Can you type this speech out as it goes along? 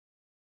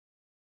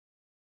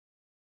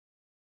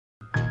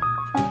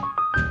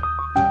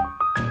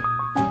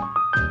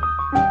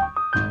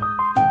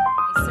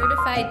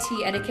certified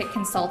tea etiquette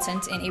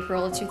consultant in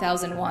April of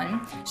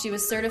 2001. She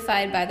was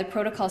certified by the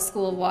Protocol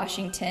School of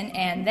Washington,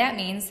 and that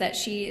means that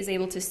she is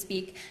able to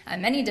speak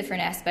on many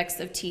different aspects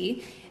of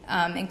tea,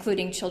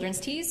 including children's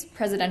teas,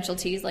 presidential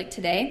teas like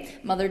today,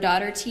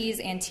 mother-daughter teas,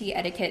 and tea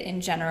etiquette in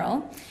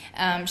general.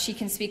 She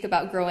can speak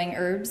about growing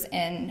herbs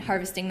and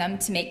harvesting them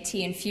to make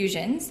tea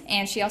infusions,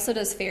 and she also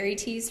does fairy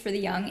teas for the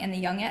young and the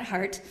young at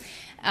heart.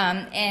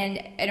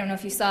 And I don't know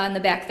if you saw in the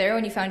back there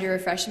when you found your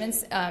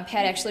refreshments,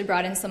 Pat actually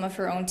brought in some of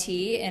her own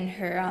tea in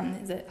her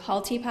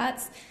Hall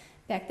teapots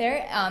back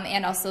there,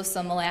 and also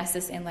some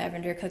molasses and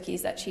lavender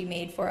cookies that she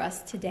made for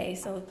us today,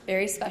 so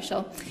very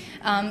special.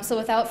 So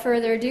without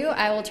further ado,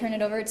 I will turn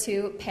it over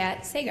to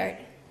Pat Sagart.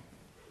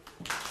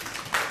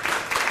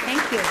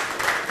 Thank you.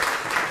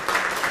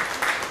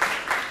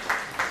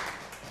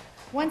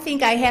 One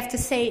thing I have to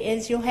say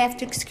is you'll have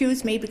to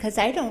excuse me because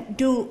I don't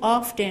do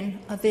often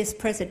of this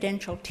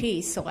presidential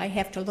tea, so I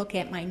have to look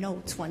at my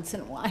notes once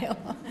in a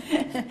while.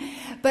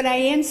 But I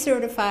am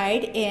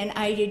certified, and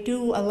I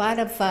do a lot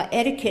of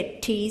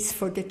etiquette teas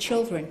for the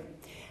children,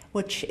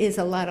 which is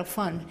a lot of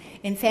fun.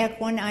 In fact,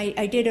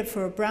 I did it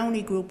for a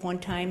brownie group one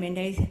time, and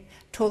they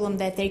told them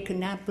that they could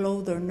not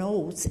blow their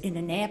nose in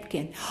a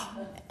napkin.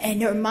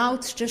 And their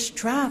mouths just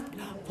dropped.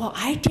 Well,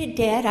 I did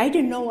that. I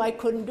didn't know I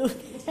couldn't do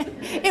that.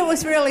 It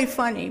was really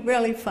funny,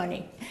 really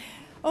funny.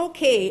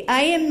 Okay,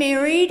 I am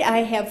married. I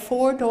have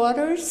 4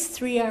 daughters.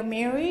 3 are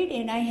married,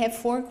 and I have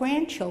 4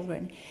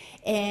 grandchildren.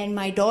 And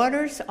my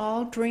daughters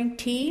all drink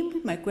tea.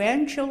 My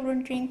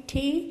grandchildren drink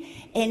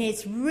tea. And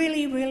it's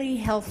really, really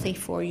healthy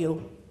for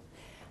you.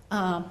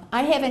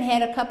 I haven't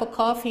had a cup of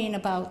coffee in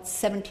about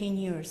 17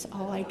 years.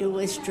 All I do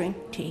is drink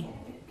tea.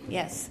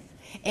 Yes.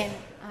 And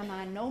I'm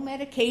on no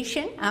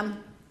medication.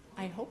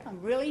 I hope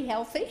I'm really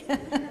healthy.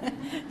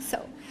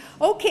 So,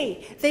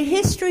 okay, the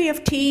history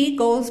of tea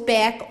goes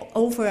back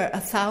over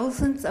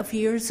thousands of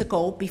years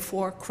ago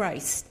before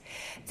Christ.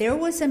 There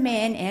was a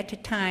man at the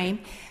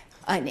time,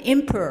 an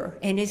emperor,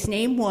 and his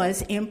name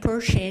was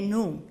Emperor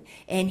Shenun.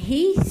 And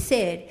he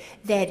said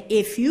that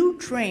if you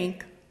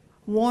drank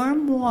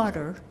warm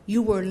water,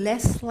 you were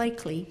less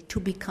likely to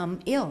become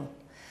ill.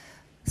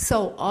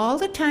 So all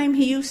the time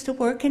he used to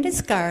work in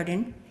his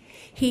garden,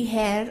 he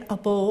had a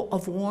bowl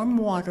of warm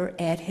water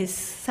at his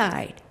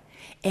side.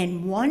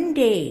 And one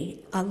day,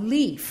 a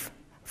leaf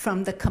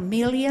from the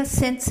Camellia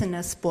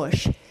cincinus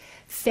bush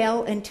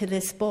fell into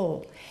this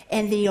bowl.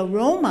 And the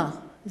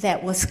aroma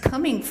that was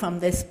coming from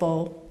this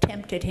bowl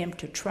tempted him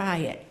to try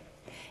it.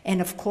 And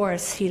of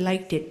course, he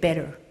liked it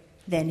better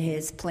than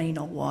his plain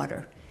old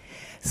water.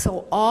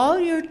 So all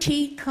your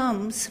tea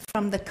comes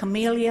from the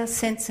Camellia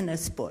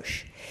cincinus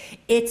bush.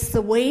 It's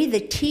the way the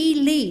tea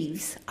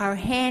leaves are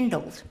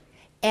handled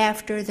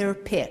after they're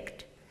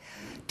picked.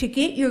 To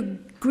get your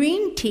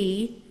green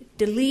tea,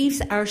 the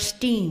leaves are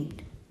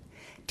steamed.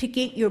 To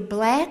get your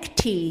black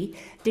tea,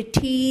 the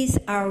tea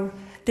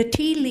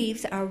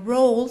leaves are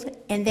rolled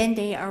and then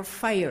they are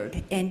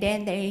fired and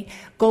then they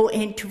go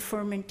into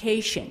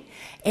fermentation.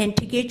 And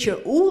to get your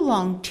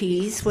oolong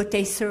teas, what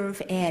they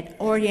serve at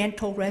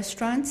Oriental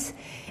restaurants,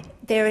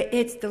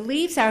 the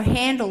leaves are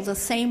handled the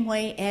same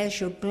way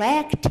as your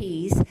black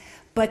teas,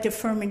 but the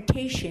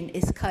fermentation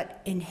is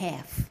cut in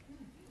half.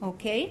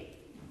 Okay?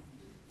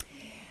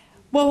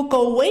 We'll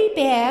go way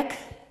back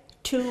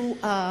to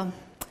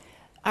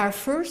our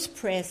first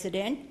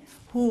president,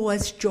 who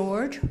was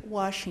George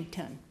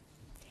Washington.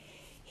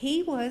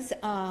 He was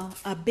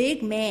a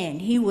big man.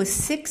 He was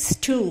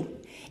 6'2",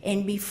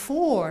 and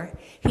before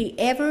he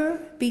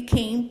ever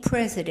became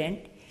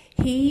president,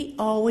 he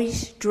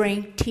always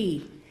drank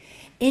tea.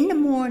 In the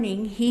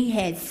morning, he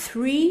had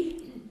 3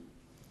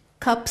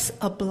 cups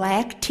of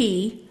black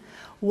tea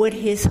with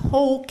his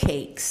whole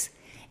cakes.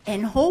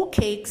 And whole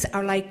cakes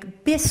are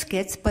like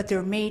biscuits, but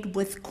they're made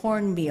with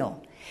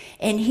cornmeal.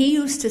 And he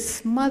used to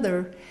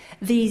smother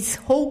these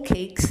whole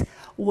cakes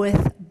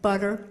with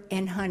butter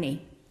and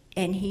honey.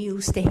 And he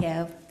used to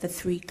have the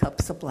 3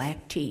 cups of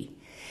black tea.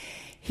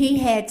 He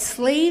had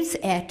slaves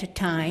at the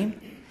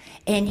time,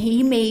 and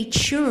he made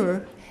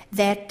sure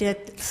that the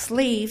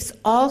slaves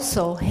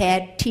also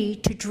had tea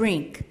to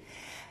drink.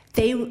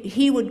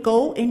 He would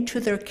go into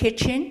their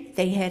kitchen.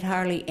 They had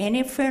hardly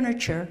any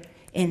furniture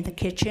in the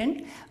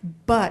kitchen,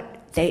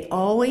 but they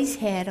always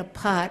had a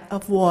pot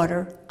of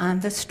water on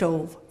the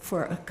stove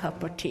for a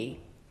cup of tea.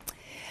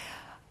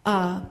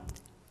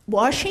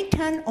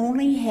 Washington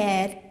only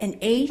had an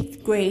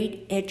 8th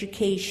grade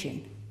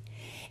education,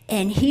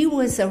 and he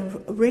was a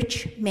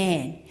rich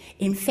man.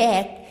 In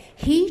fact,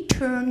 he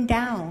turned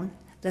down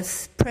the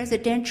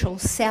presidential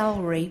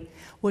salary,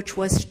 which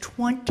was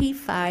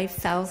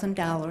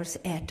 $25,000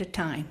 at the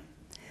time.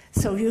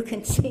 So you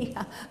can see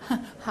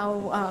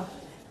how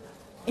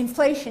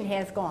inflation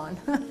has gone.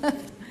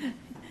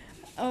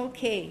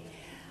 Okay.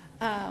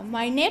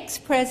 My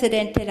next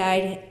president that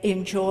I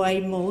enjoy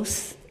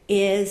most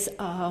is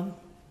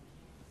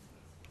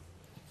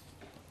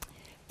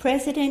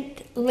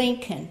President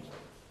Lincoln.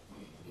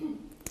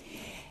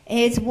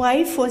 His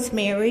wife was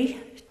Mary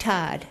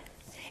Todd,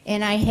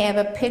 and I have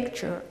a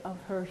picture of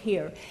her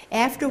here.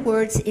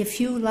 Afterwards,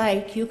 if you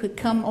like, you could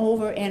come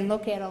over and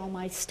look at all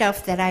my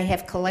stuff that I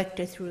have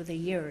collected through the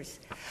years.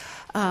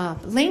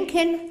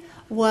 Lincoln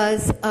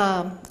was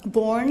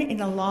born in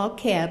a log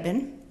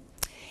cabin,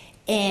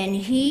 and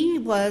he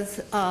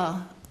was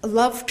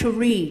loved to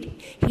read.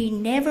 He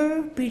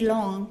never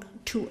belonged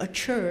to a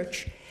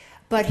church,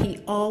 but he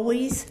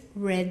always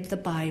read the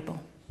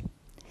Bible.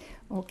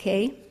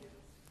 Okay?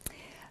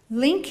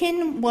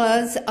 Lincoln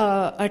was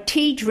a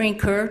tea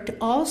drinker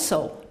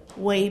also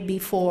way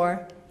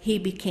before he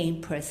became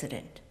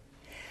president.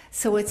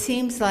 So it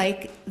seems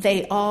like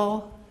they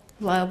all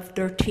loved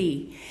their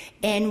tea.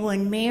 And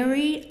when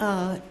Mary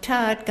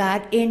Todd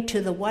got into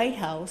the White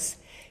House,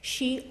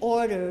 she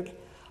ordered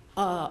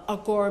a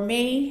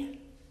gourmet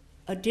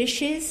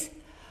dishes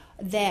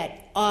that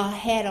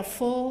had a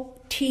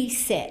full tea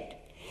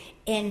set.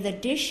 And the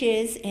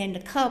dishes and the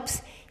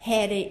cups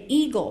had an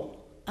eagle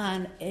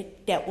on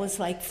it that was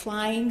like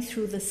flying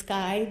through the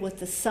sky with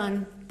the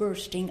sun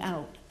bursting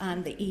out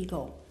on the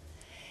eagle.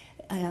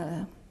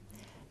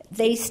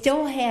 They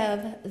still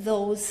have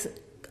those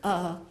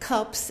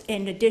cups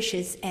and the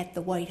dishes at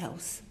the White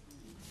House.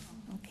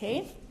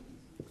 Okay?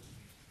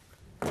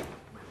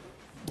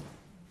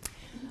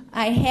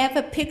 I have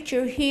a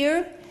picture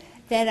here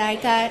that I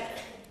got,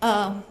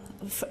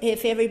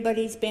 if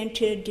everybody's been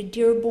to the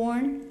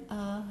Dearborn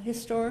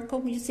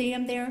Historical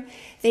Museum there,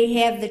 they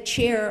have the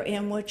chair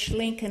in which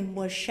Lincoln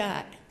was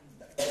shot.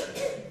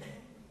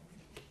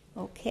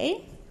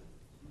 Okay.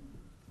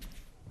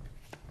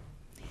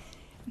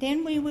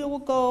 Then we will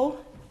go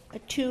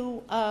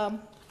to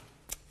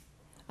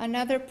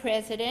another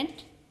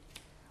president,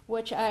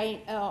 which I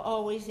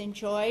always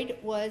enjoyed,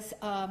 was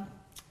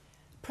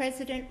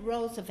President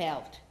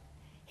Roosevelt.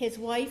 His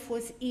wife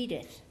was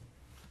Edith.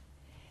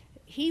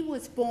 He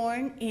was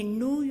born in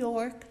New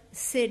York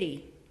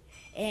City,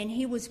 and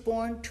he was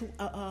born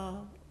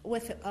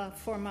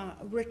from a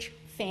rich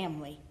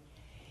family.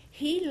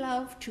 He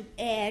loved to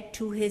add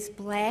to his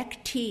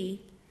black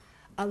tea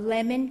a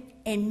lemon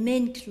and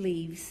mint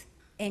leaves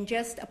and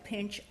just a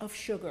pinch of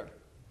sugar.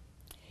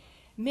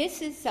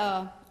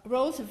 Mrs.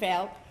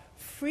 Roosevelt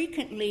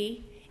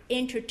frequently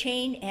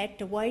entertained at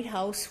the White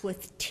House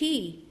with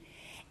tea,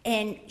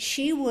 and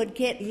she would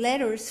get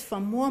letters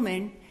from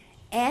women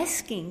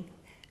asking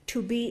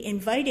to be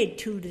invited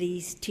to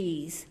these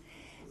teas.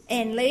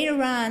 And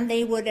later on,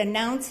 they would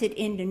announce it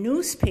in the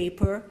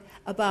newspaper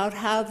about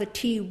how the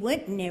tea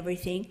went and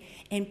everything,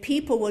 and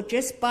people would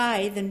just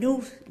buy the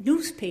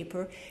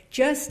newspaper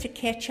just to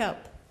catch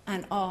up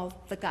on all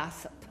the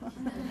gossip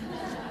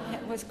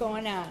that was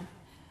going on.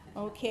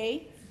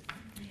 Okay?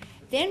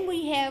 Then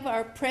we have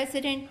our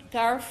President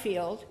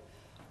Garfield,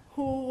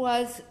 who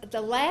was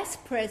the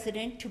last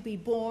president to be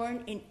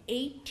born in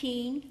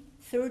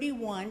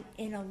 1831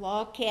 in a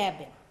log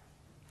cabin.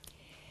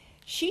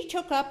 She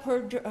took up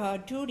her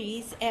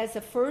duties as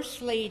a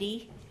first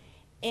lady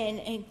and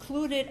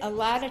included a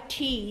lot of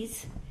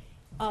teas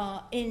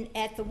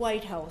at the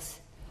White House.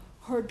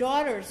 Her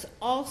daughters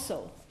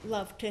also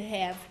loved to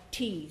have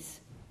teas.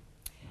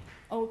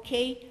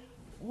 Okay,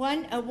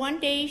 one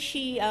day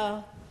she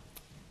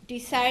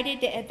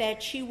decided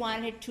that she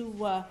wanted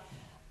to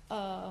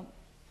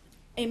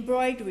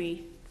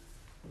embroidery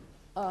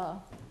a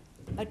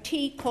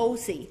tea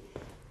cozy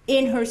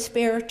in her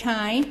spare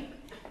time,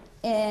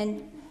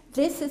 and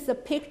this is a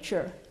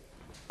picture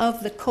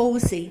of the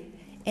cozy,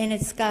 and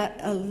it's got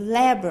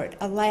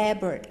elaborate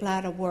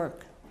lot of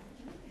work.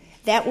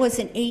 That was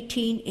in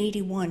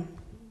 1881.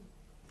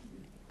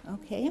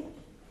 Okay.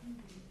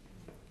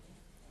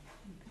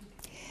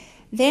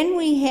 Then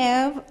we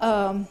have,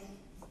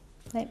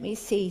 let me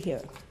see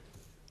here.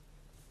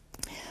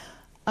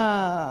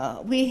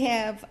 We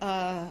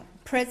have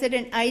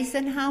President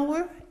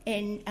Eisenhower,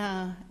 and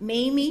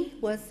Mamie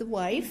was the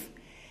wife.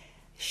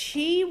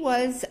 She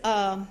was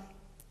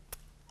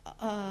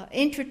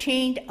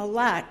entertained a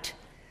lot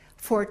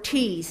for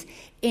teas.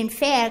 In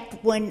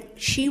fact, when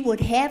she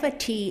would have a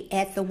tea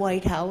at the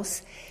White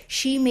House,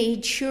 she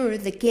made sure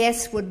the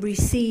guests would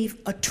receive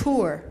a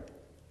tour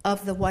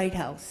of the White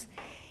House.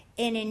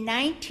 And in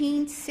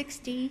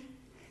 1960,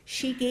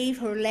 she gave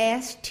her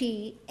last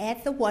tea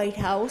at the White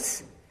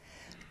House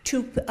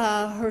to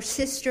her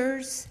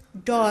sister's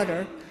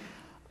daughter.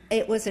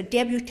 It was a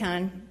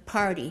debutante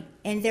party,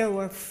 and there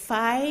were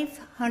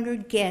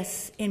 500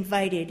 guests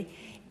invited,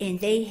 and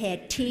they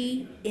had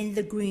tea in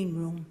the green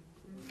room.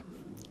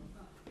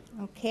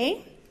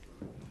 Okay?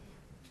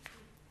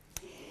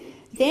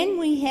 Then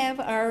we have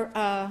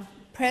our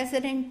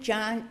President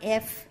John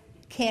F.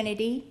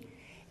 Kennedy,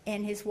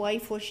 and his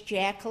wife was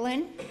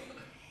Jacqueline.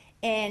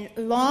 And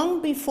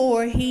long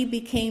before he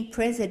became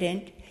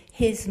president,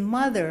 his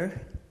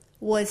mother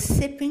was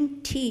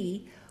sipping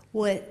tea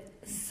with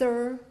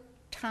Sir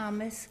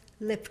Thomas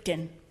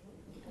Lipton.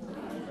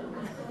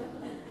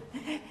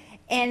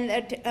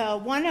 And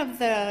one of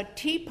the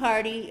tea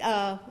party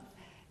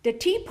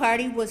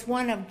was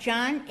one of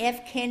John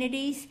F.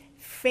 Kennedy's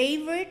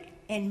favorite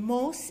and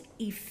most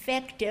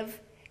effective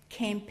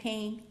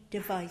campaign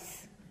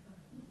device.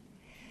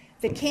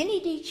 The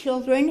Kennedy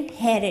children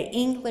had an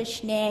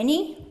English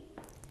nanny,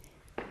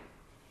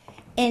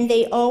 and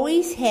they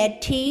always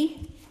had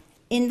tea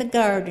in the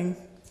garden.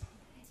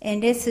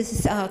 And this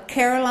is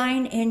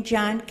Caroline and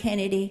John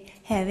Kennedy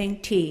having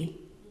tea.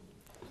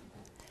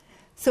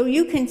 So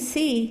you can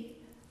see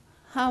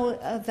how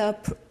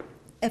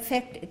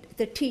affected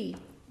the tea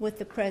with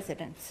the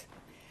presidents.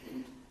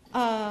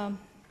 Then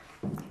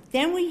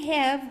we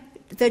have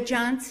the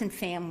Johnson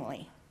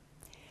family.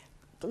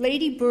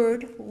 Lady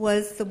Bird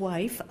was the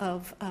wife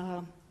of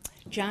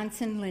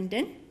Johnson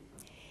Lyndon,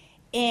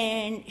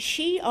 and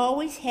she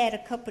always had a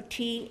cup of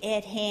tea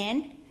at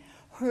hand.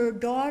 Her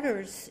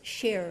daughters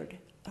shared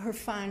her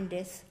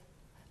fondness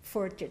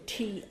for the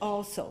tea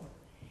also.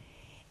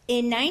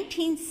 In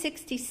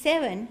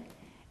 1967,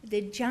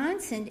 the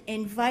Johnson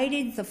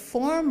invited the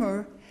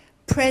former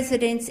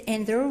presidents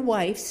and their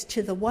wives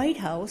to the White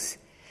House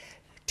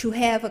to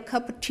have a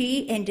cup of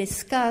tea and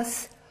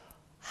discuss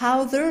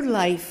how their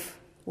life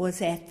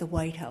was at the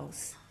White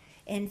House.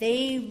 And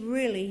they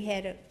really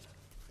had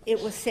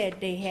it was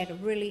said they had a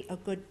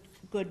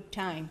good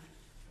time.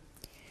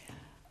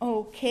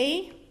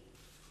 Okay.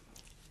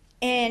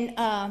 And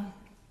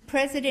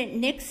President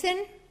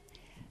Nixon,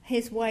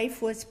 his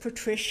wife was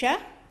Patricia.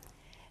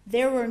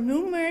 There were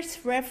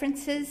numerous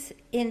references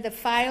in the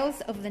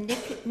files of the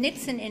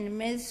Nixon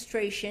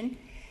administration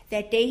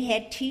that they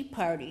had tea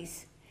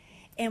parties.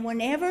 And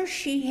whenever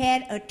she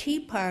had a tea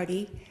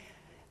party,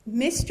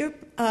 Mr.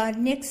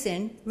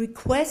 Nixon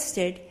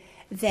requested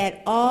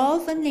that all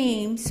the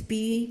names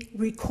be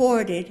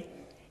recorded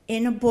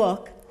in a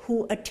book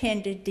who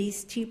attended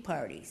these tea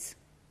parties.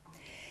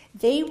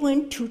 They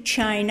went to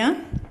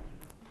China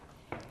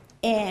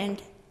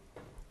and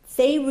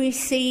they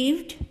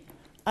received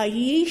a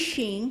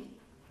Yixing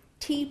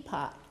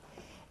teapot.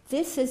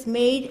 This is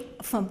made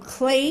from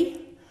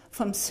clay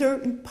from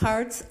certain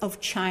parts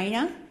of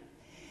China.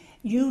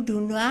 You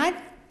do not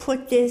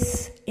put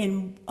this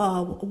in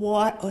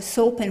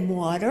soap and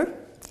water.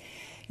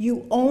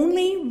 You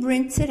only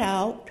rinse it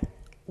out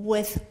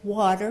with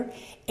water,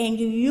 and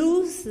you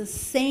use the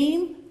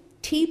same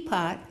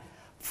teapot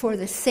for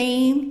the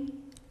same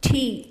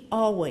tea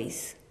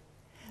always.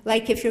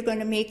 Like if you're going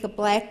to make a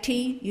black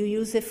tea, you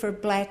use it for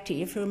black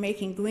tea. If you're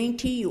making green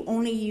tea, you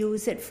only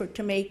use it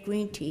to make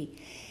green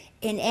tea.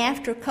 And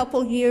after a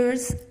couple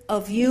years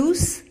of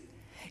use,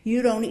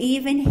 you don't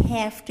even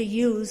have to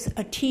use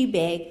a tea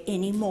bag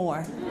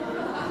anymore.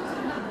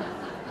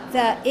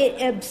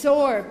 It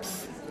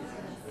absorbs.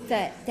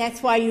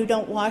 That's why you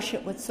don't wash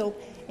it with soap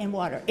and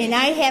water. And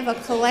I have a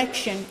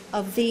collection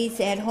of these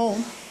at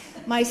home.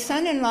 My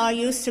son-in-law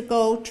used to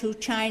go to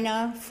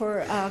China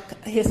for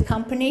his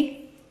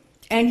company,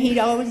 and he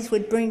always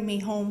would bring me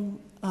home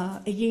a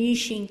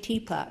Yixing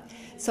teapot.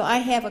 So I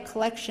have a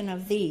collection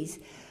of these.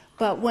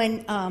 But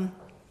when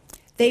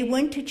they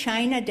went to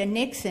China, the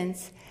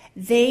Nixons,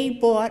 they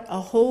bought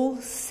a whole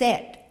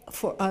set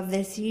of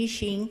this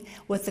Yixing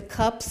with the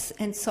cups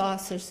and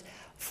saucers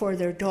for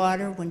their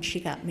daughter when she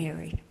got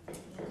married.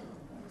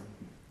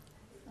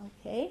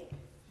 Okay.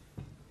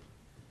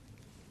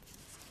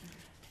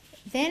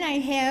 Then I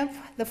have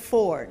the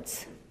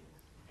Fords.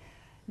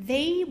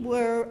 They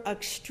were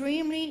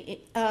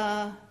extremely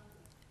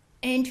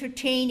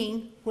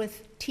entertaining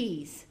with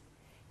teas.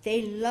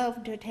 They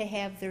loved to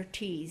have their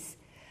teas.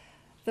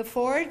 The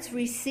Fords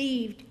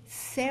received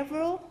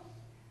several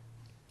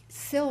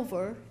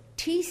silver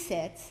tea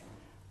sets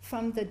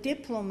from the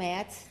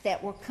diplomats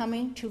that were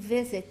coming to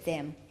visit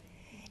them.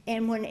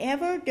 And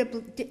whenever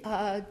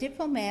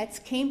diplomats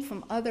came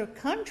from other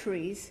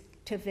countries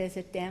to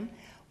visit them,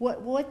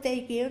 what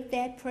they give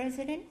that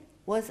president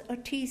was a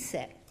tea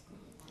set.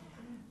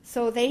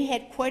 So they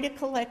had quite a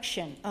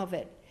collection of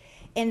it.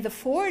 And the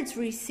Fords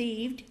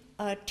received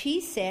a tea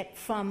set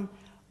from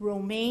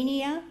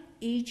Romania,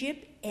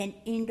 Egypt, and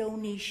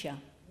Indonesia.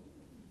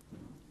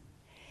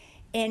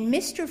 And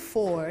Mr.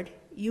 Ford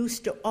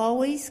used to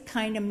always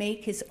kind of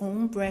make his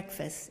own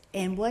breakfast.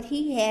 And what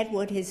he had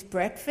with his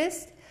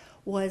breakfast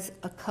was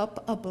a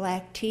cup of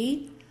black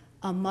tea,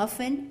 a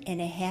muffin, and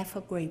a half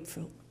a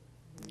grapefruit.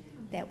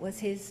 That was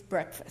his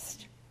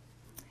breakfast.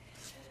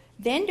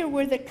 Then there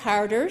were the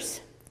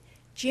Carters.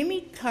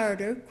 Jimmy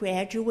Carter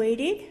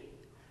graduated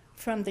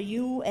from the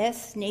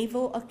U.S.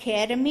 Naval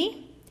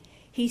Academy.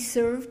 He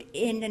served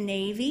in the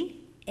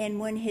Navy, and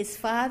when his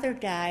father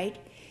died,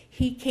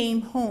 he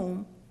came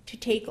home to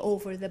take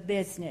over the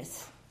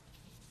business.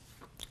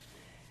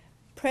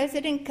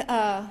 President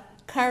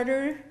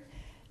Carter,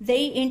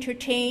 they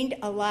entertained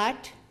a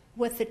lot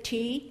with the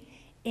tea.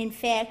 In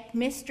fact,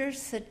 Mr.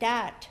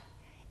 Sadat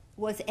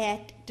was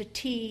at the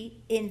tea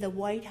in the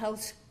White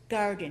House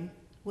garden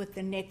with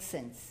the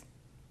Nixons.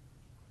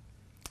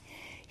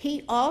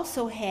 He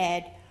also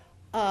had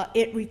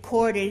it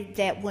recorded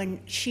that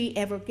when she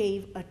ever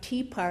gave a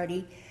tea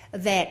party,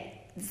 that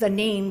the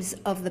names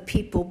of the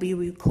people be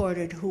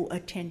recorded who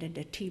attended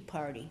the tea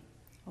party.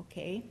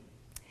 Okay?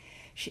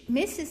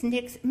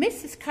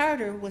 Mrs.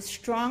 Carter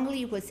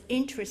was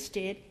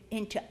interested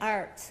into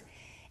arts,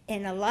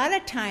 and a lot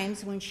of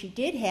times when she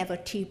did have a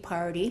tea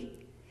party,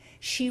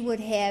 she would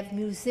have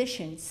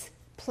musicians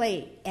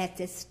play at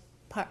this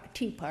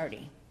tea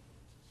party.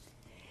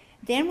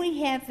 Then we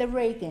have the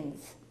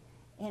Reagans,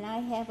 and I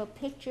have a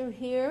picture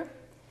here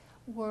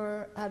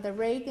where the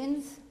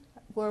Reagans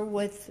were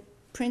with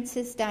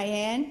Princess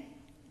Diane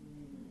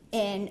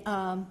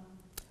and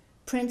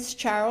Prince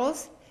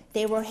Charles.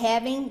 They were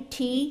having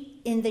tea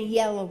in the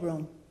Yellow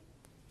Room.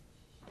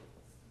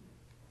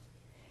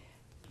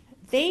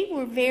 They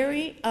were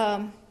very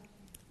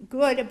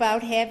good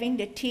about having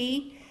the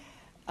tea.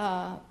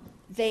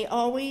 They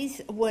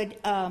always would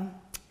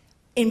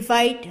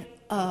invite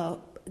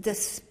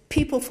the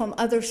people from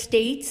other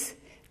states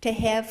to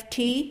have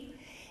tea,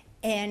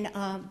 and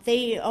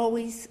they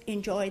always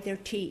enjoyed their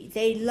tea.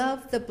 They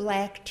loved the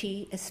black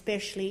tea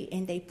especially,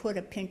 and they put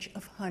a pinch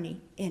of honey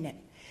in it.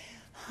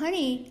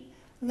 Honey,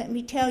 let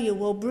me tell you,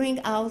 will bring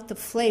out the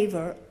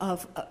flavor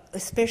of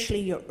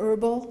especially your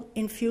herbal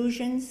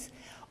infusions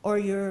or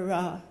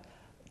your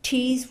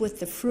teas with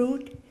the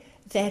fruit.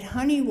 That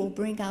honey will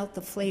bring out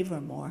the flavor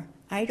more.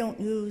 I don't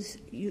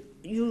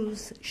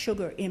use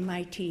sugar in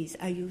my teas.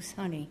 I use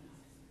honey.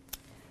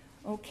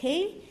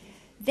 Okay,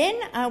 then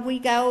we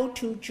go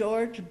to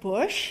George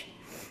Bush,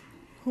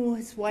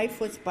 whose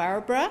wife was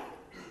Barbara.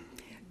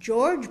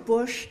 George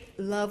Bush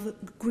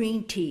loved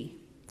green tea.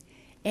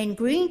 And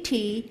green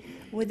tea,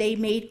 where they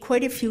made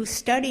quite a few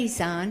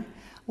studies on,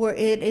 where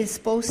it is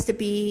supposed to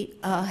be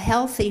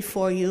healthy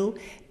for you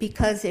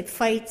because it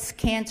fights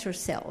cancer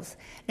cells.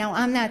 Now,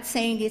 I'm not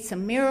saying it's a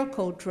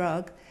miracle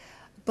drug,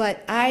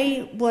 but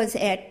I was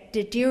at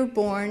the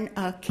Dearborn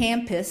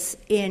campus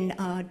in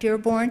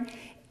Dearborn,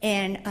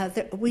 and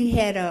we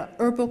had a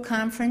herbal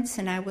conference,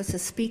 and I was a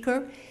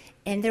speaker,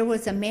 and there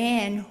was a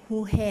man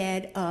who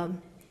had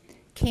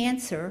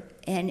cancer,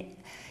 and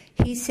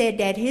he said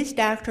that his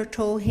doctor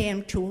told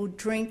him to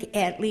drink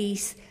at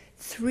least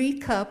 3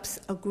 cups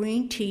of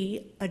green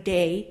tea a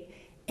day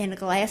and a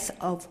glass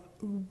of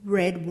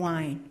red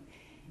wine.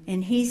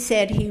 And he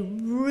said he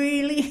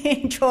really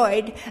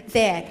enjoyed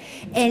that.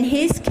 And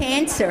his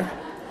cancer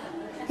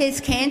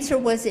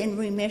was in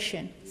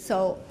remission.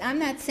 So I'm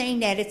not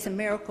saying that it's a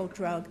miracle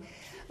drug,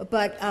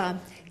 but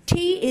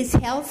tea is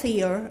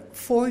healthier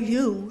for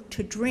you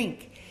to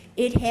drink.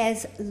 It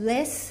has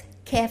less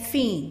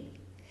caffeine.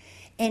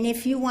 And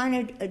if you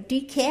want to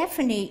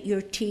decaffeinate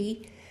your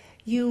tea,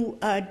 you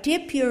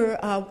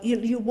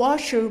you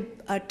wash your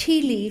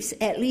tea leaves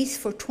at least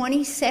for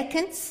 20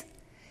 seconds.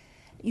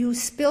 You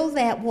spill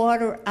that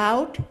water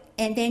out,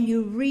 and then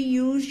you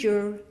reuse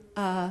your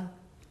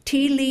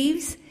tea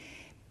leaves,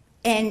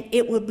 and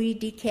it will be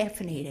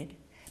decaffeinated.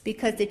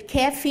 Because the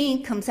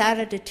caffeine comes out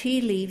of the tea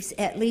leaves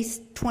at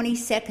least 20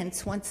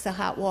 seconds once the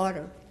hot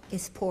water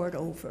is poured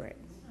over it.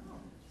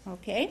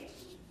 Okay?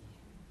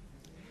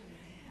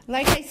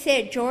 Like I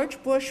said,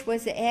 George Bush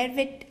was an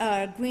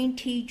avid green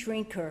tea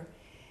drinker.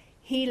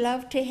 He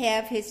loved to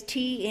have his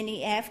tea in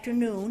the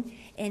afternoon,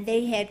 and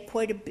they had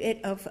quite a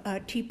bit of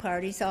tea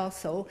parties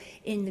also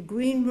in the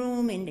green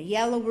room, in the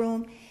yellow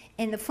room.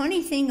 And the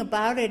funny thing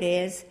about it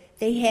is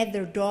they had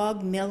their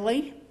dog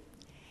Millie,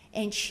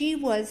 and she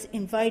was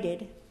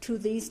invited to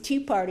these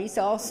tea parties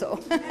also.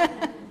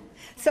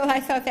 So I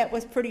thought that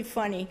was pretty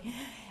funny.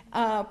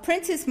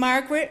 Princess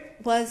Margaret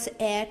was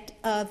at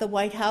the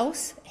White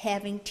House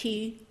having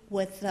tea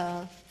with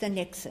the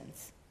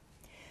Nixons.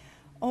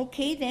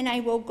 Okay, then I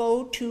will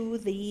go to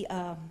the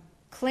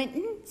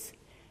Clintons.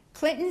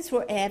 Clintons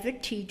were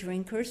avid tea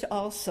drinkers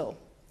also.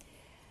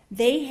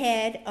 They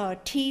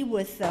had tea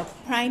with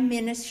Prime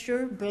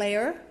Minister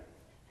Blair,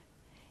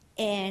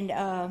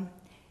 and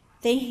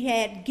they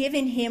had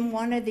given him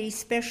one of these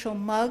special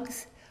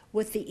mugs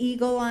with the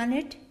eagle on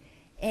it,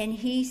 and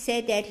he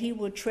said that he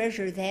would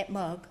treasure that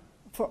mug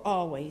for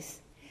always.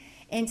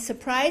 And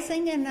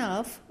surprising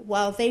enough,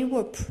 while they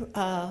were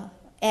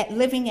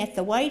living at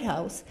the White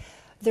House,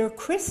 their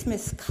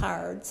Christmas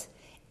cards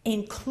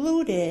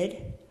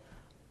included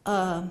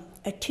a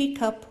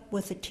teacup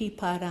with a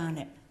teapot on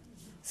it.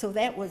 So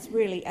that was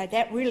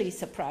really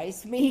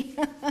surprised me.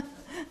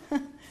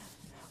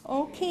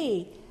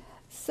 Okay,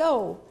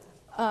 so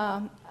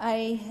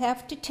I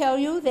have to tell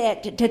you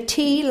that the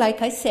tea,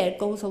 like I said,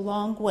 goes a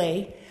long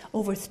way,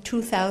 over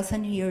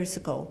 2,000 years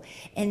ago.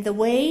 And the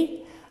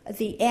way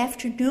the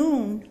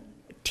afternoon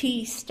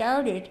tea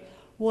started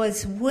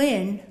was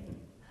when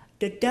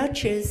the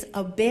Duchess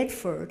of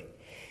Bedford,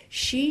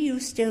 she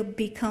used to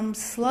become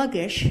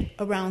sluggish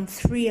around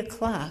 3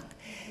 o'clock.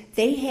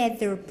 They had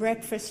their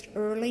breakfast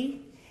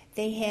early,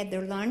 they had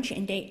their lunch,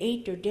 and they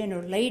ate their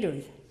dinner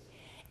later.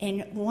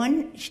 And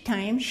one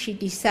time she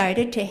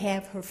decided to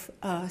have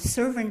her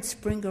servants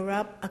bring her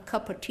up a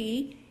cup of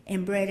tea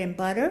and bread and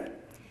butter.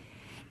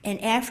 And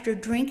after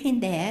drinking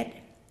that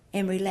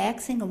and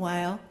relaxing a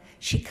while,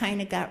 she kind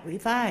of got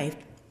revived.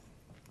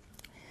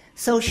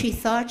 So she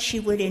thought she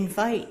would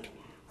invite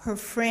her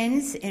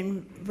friends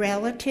and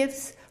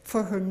relatives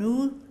for her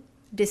new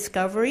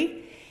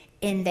discovery,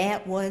 and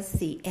that was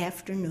the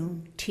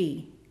afternoon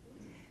tea.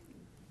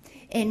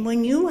 And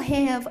when you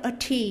have a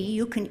tea,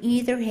 you can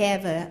either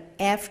have an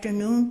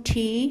afternoon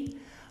tea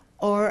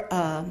or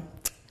a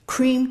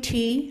cream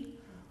tea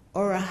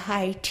or a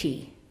high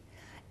tea.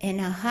 And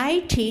a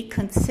high tea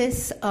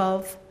consists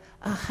of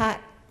a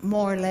hot,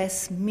 more or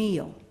less,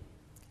 meal,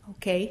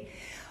 okay?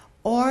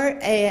 Or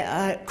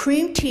a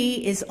cream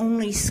tea is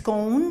only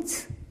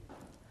scones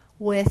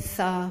with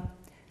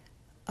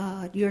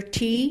your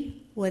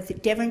tea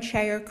with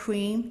Devonshire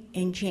cream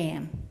and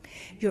jam.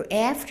 Your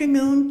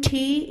afternoon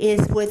tea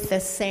is with the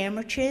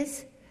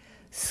sandwiches,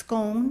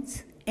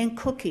 scones, and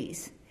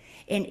cookies.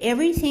 And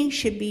everything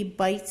should be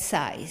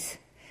bite-sized.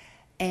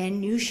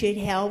 And you should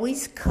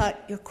always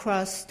cut your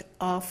crust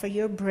off of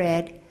your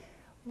bread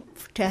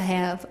to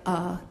have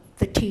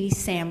the tea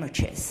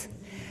sandwiches.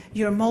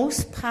 Your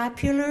most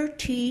popular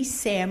tea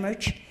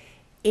sandwich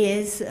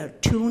is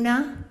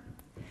tuna,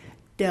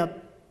 the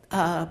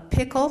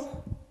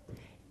pickle,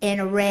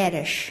 and a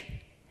radish.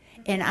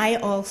 And I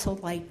also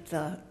like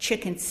the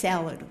chicken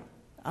salad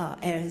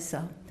as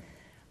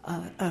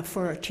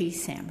for a tea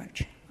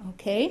sandwich.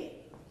 Okay?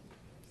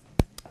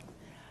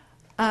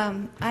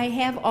 I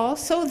have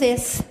also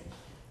this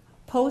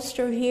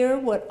poster here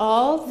with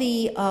all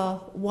the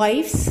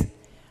wives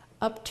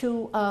up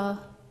to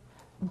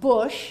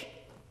Bush.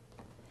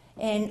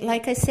 And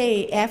like I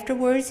say,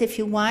 afterwards, if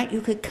you want, you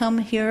could come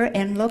here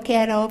and look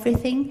at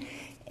everything.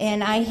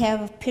 And I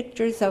have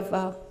pictures of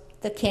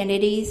the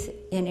Kennedys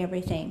and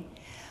everything.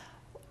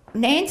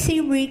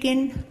 Nancy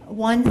Reagan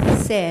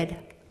once said,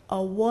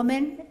 "A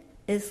woman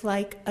is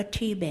like a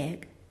tea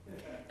bag.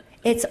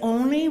 It's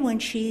only when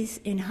she's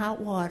in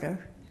hot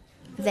water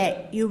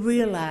that you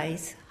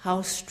realize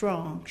how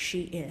strong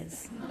she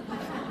is."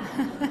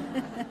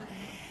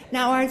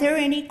 Now, are there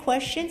any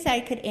questions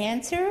I could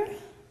answer?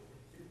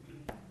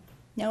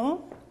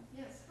 No?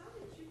 Yes. How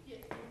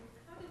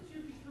did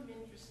you become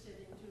interested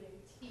in doing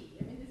tea?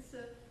 I mean, it's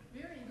a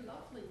very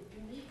lovely,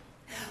 unique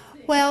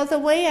thing. Well, the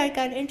way I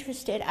got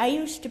interested, I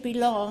used to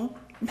belong,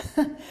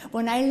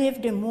 when I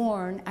lived in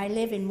Warren, I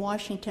live in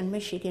Washington,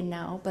 Michigan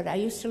now, but I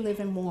used to live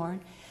in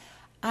Warren.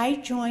 I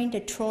joined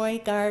a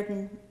Troy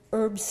Garden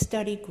herb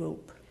study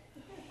group.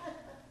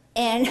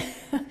 And,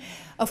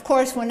 of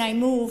course, when I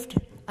moved,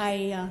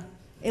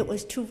 it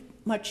was too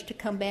much to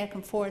come back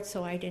and forth,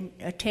 so I didn't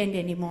attend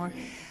anymore.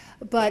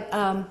 But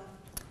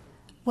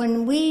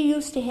when we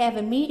used to have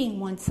a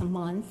meeting once a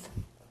month,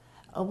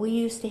 we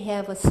used to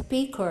have a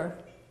speaker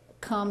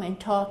come and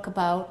talk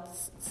about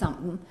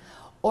something.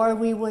 Or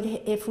we would,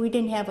 if we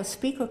didn't have a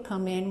speaker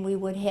come in, we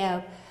would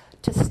have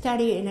to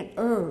study an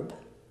herb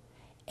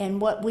and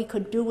what we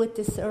could do with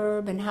this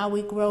herb and how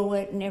we grow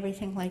it and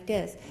everything like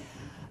this.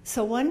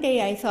 So one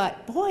day I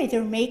thought, boy,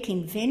 they're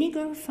making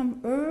vinegar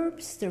from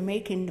herbs, they're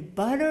making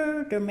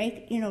butter, they're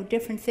making,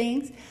 different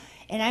things.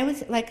 And I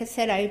was, like I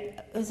said, I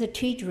was a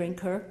tea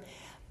drinker,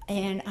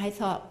 and I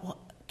thought, well,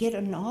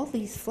 getting all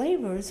these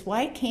flavors,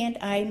 why can't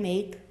I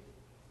make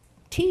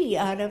tea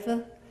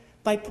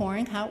by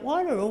pouring hot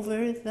water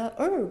over the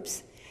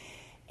herbs?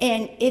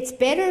 And it's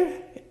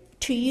better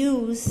to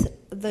use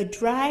the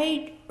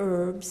dried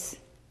herbs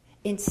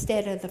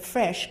instead of the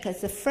fresh,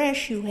 because the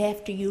fresh you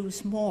have to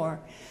use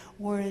more,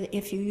 or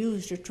if you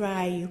use the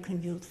dry, you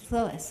can use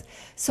less.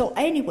 So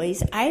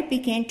anyways, I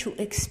began to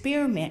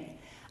experiment.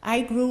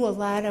 I grew a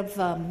lot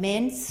of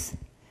mints.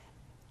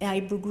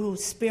 I grew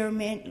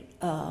spearmint,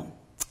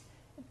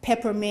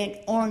 peppermint,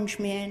 orange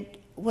mint,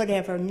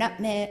 whatever,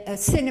 nutmeg,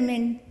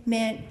 cinnamon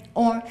mint,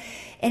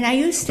 and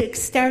I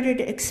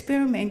started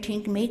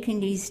experimenting, making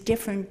these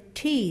different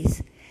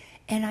teas.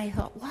 And I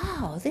thought,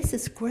 wow, this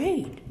is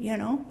great,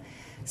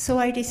 So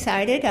I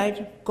decided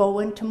I'd go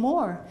into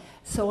more.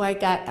 So I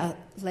got a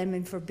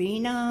lemon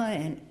verbena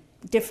and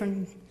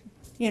different,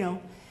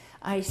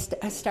 I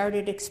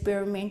started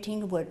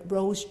experimenting with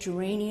rose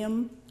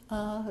geranium,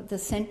 the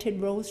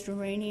scented rose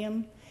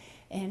geranium.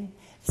 And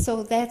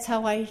so that's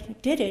how I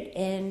did it.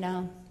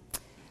 And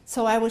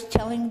so I was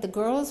telling the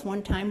girls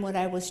one time what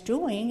I was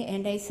doing,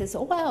 and they says,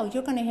 "Oh, wow,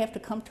 you're going to have to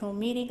come to a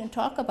meeting and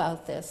talk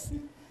about this."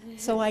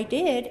 So I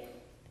did,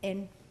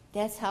 and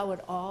that's how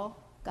it all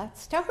got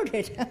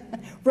started,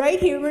 right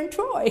here in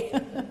Troy.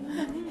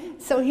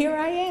 So here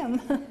I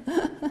am.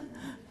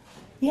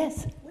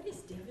 Yes? What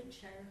is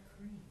Devonshire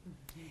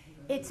cream?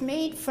 It's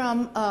made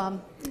from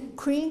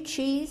cream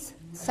cheese,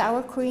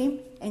 sour cream,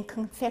 and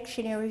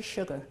confectionery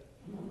sugar.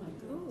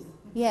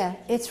 Yeah,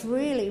 it's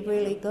really,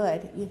 really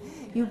good.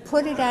 You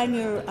put it on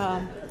your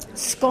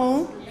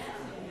scone,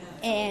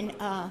 and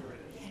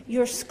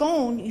your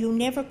scone, you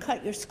never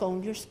cut your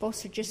scone. You're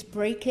supposed to just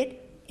break it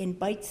in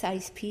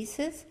bite-sized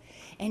pieces,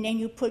 and then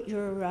you put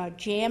your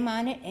jam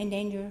on it, and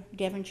then your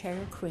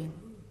Devonshire cream.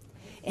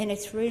 And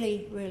it's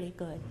really, really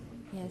good,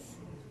 yes.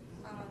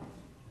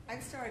 I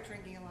started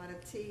drinking a lot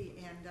of tea,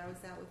 and I was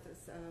out with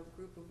this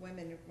group of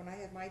women. When I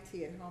have my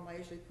tea at home, I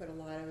usually put a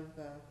lot of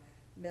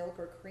milk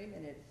or cream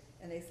in it.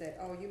 And they said,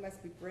 "Oh, you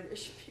must be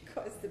British,"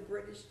 because the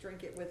British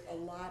drink it with a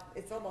lot.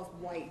 It's almost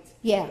white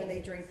when they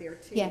drink their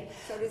tea. Yeah.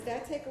 So does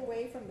that take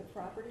away from the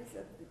properties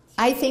of the tea?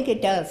 I think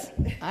it does.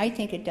 I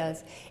think it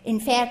does.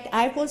 In fact,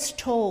 I was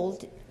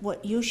told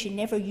you should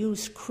never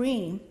use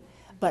cream,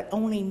 but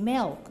only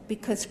milk,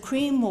 because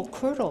cream will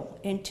curdle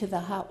into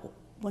the hot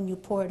when you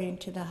pour it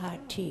into the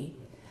hot tea.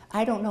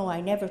 I don't know,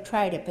 I never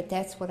tried it, but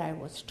that's what I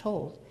was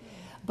told.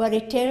 But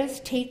it does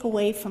take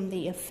away from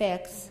the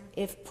effects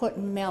if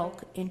putting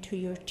milk into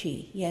your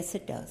tea. Yes,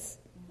 it does.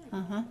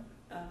 Uh-huh.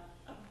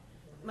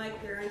 My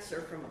parents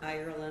are from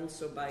Ireland,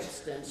 so by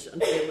extension,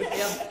 they would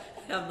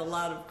have a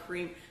lot of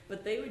cream,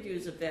 but they would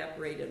use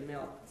evaporated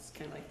milk. It's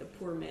kind of like the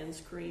poor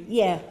man's cream.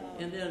 Yeah.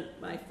 And then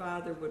my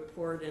father would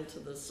pour it into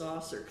the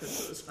saucer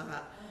because it was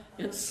hot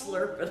and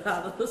slurp it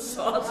out of the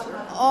saucer.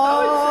 I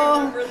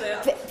always remember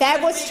that.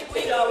 That was...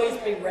 We'd always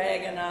be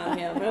ragging on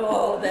him.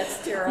 Oh,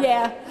 that's terrible.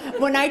 Yeah.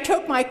 When I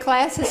took my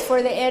classes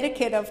for the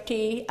etiquette of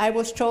tea, I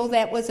was told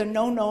that was a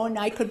no-no and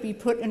I could be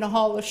put in a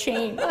hall of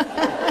shame.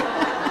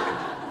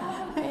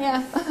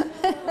 Yeah.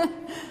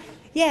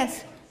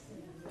 Yes.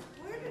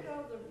 Where did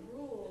all the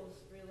rules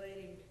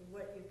relating to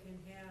what you can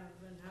have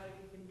and how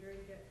you can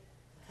drink it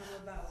come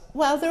about?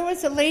 Well, there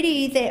was a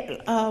lady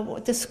that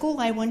the school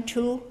I went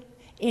to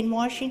in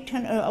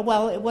Washington.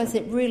 It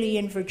wasn't really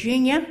in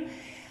Virginia.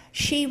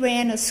 She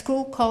ran a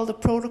school called the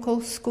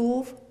Protocol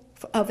School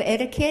of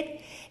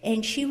Etiquette,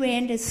 and she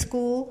ran this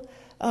school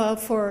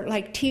for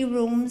like tea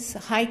rooms,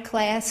 high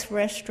class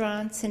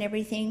restaurants, and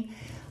everything.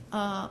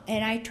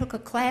 And I took a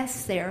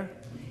class there.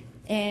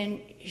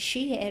 And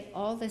she had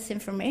all this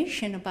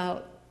information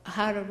about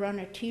how to run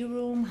a tea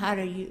room, how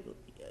to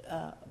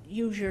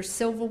use your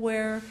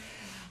silverware,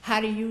 how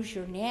to use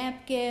your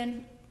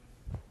napkin,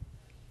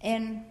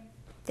 and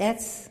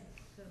that's,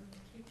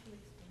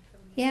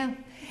 yeah.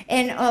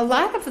 And a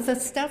lot of the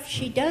stuff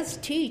she does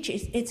teach,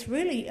 it's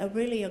really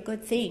a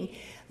good thing.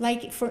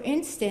 Like, for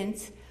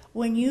instance,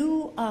 when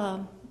you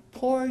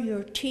pour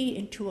your tea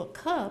into a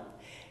cup,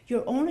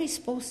 you're only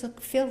supposed to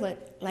fill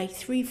it like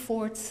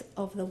 3/4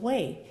 of the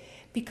way.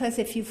 Because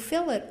if you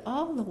fill it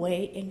all the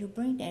way and you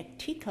bring that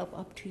teacup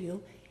up to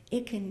you,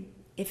 it can,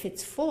 if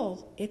it's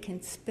full, it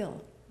can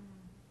spill,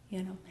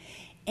 you know.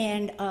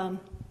 And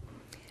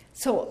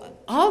so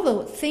all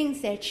the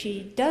things that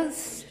she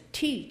does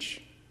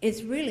teach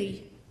is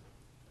really,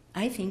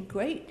 I think,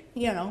 great,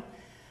 you know.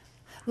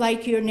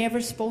 Like you're never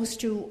supposed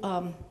to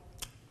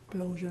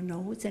blow your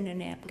nose in a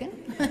napkin.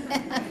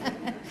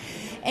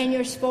 And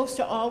you're supposed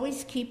to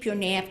always keep your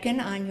napkin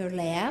on your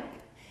lap.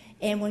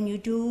 And when you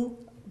do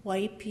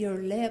wipe your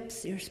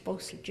lips, you're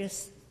supposed to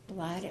just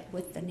blot it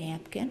with the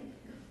napkin.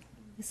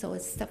 So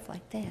it's stuff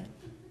like that.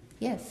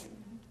 Yes?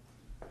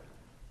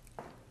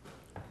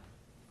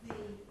 The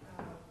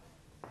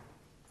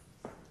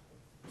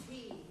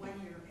tea, when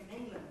you're in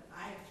England,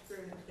 I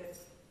experienced it,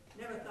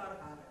 never thought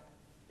about it.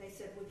 They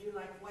said, would you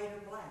like white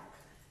or black?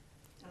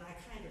 And I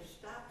kind of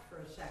stopped for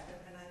a second,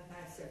 and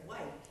I said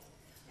white.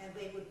 And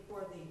they would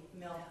pour the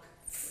milk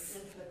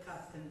into the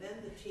cup and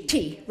then the tea.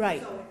 Tea,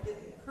 right. So it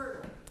didn't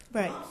curdle.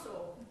 Right.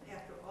 Also,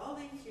 after all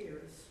these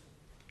years,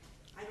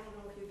 I don't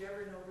know if you've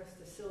ever noticed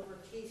the silver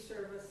tea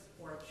service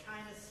or a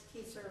China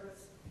tea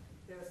service.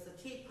 There's the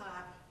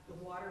teapot, the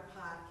water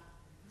pot,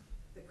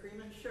 the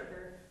cream and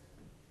sugar,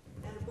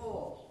 and a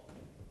bowl.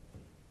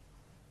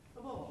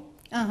 A bowl.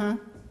 Uh-huh.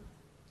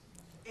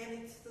 And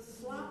it's the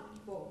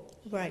slop bowl.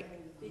 Right.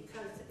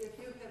 Because if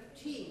you have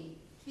tea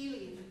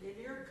leaves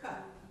in your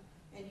cup,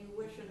 and you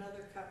wish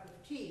another cup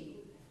of tea,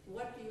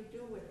 what do you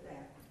do with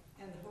that?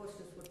 And the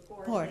hostess would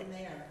pour it in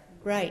there.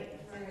 Right.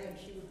 And then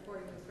she would pour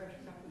you a fresh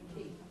cup of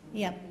tea.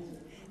 Yep.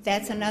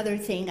 That's another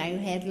thing I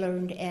had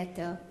learned at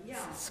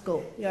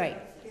school. You're right.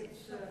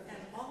 It's, and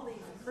all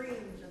these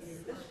creams and these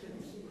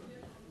biscuits,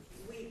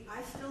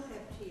 I still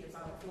have tea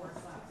about 4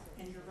 o'clock,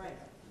 and you're right.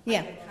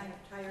 Yeah. I get kind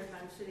of tired and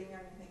I'm sitting there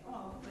and think,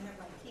 oh, I'm going to have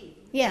my tea.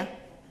 Yeah.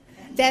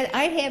 That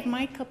I have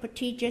my cup of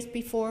tea just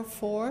before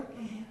 4,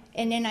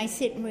 and then I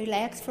sit and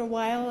relax for a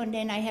while, and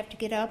then I have to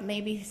get up,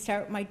 maybe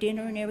start my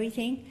dinner and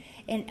everything.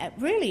 And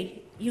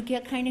really, you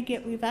kind of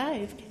get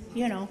revived,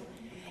 you know.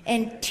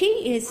 And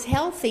tea is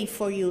healthy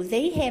for you.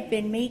 They have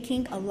been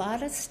making a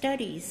lot of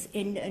studies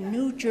in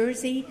New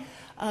Jersey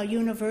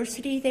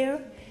University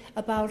there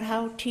about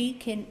how tea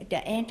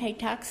the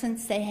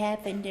antitoxins they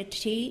have in the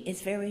tea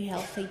is very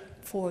healthy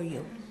for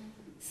you.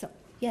 So,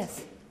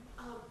 yes.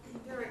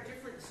 There are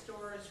different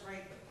stores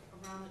right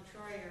around the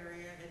Troy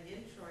area and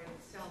in Troy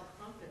that sell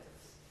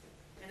crumpets.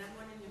 And I'm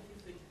wondering if you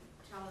could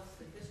tell us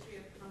the history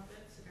of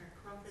crumpets, and are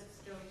crumpets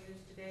still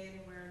used today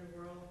anywhere in the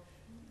world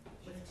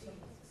with tea?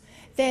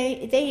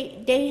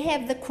 They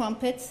have the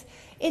crumpets.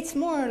 It's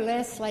more or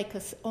less like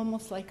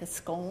almost like a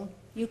scone.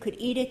 You could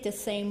eat it the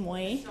same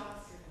way.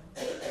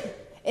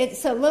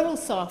 It's a little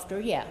softer,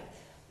 yeah.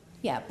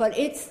 Yeah, but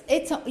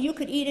you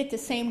could eat it the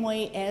same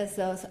way as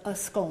a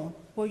scone,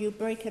 where you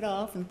break it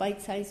off in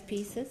bite-sized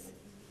pieces.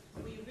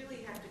 Well, you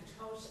really have to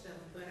toast them,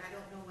 but I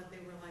don't know what they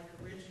were like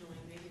originally.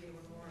 Maybe they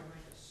were more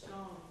like a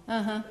stone.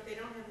 Uh-huh. But they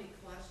don't have any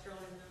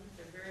cholesterol in them.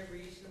 They're very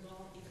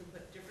reasonable. You can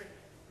put different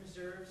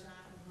preserves on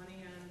them,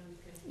 honey on them.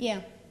 You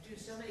can do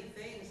so many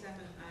things.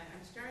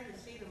 I'm starting to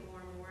see them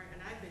more and more,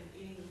 and I've been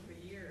eating them for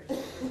years.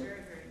 They're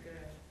very, very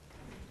good.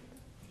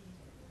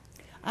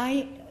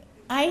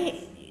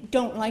 I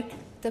don't like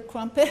the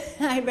crumpet.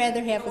 I'd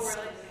rather have a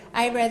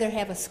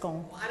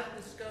scone. Well, I don't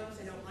do scones.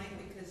 I don't like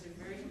because they're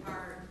very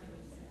hard.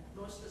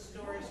 Most of the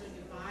stores when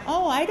you buy.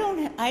 Oh, I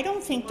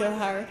don't think they're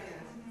hard.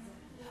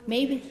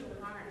 Maybe. Too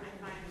hard,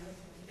 I find them,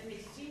 and they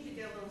seem to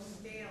get a little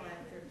stale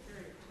after a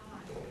period of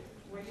time.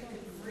 Where you can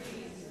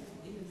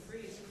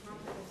freeze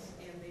crumpets,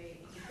 and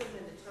you put them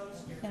in the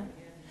toaster. Yeah.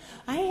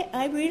 And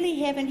I really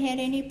haven't had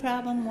any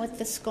problem with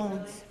the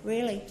scones.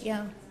 Really,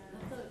 yeah.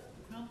 I thought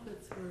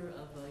crumpets were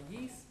of a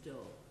yeast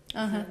dough.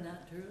 Uh-huh. Is that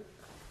not true?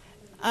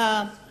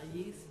 Uh, A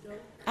yeast dough?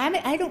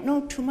 I don't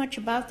know too much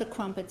about the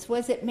crumpets.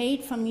 Was it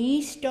made from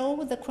yeast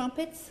dough, the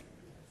crumpets?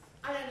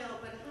 I don't know,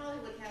 but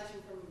Hollywood has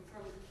them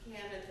from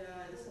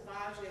Canada, and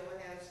Savaggio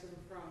has them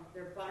from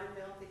their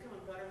buttermilk. They come in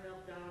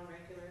buttermilk down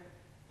regular.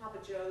 Papa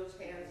Joe's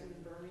has them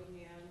in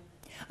Birmingham.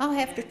 I'll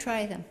have to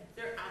try them.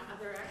 They're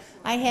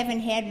excellent. I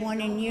haven't had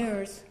one in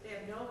years. They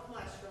have no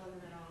cholesterol in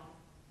them at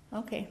all.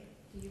 Okay.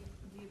 Do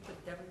you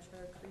put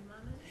Devonshire cream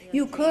on it?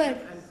 You could.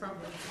 And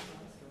crumpets.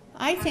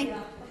 I think.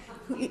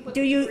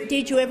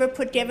 Did you ever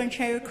put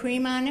Devonshire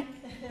cream on it?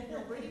 No,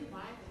 where do you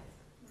buy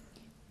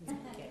them?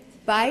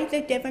 Buy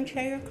the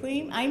Devonshire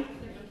cream? I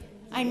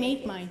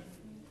make mine.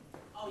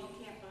 Oh, you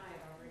can't buy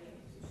it already.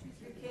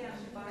 You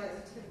can't buy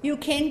it. You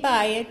can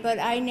buy it, but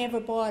I never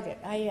bought it.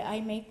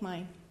 I make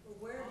mine.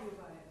 Where do you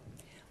buy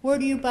it? Where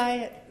do you buy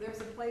it?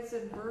 There's a place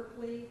in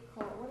Berkeley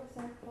called, what is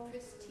that called?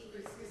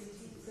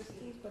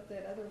 Christie's, but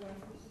that other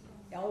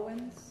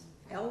one,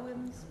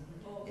 Elwyn's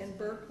in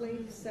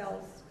Berkeley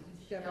sells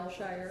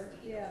Devonshire.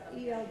 Yeah,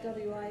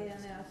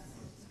 ELWINS.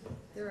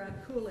 They're on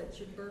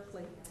Coolidge in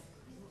Berkeley.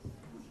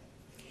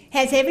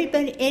 Has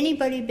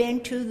anybody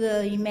been to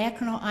the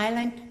Mackinac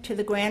Island, to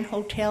the Grand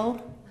Hotel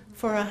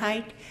for a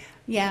hike?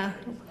 Yeah,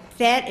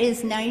 that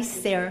is nice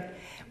there.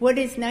 What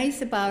is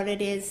nice about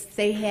it is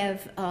they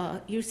have,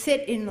 you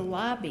sit in the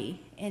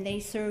lobby and they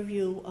serve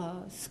you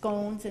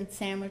scones and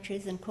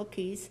sandwiches and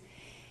cookies.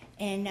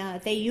 And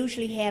they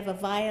usually have a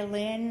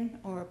violin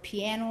or a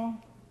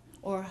piano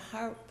or a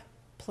harp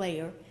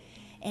player.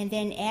 And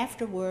then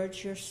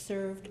afterwards you're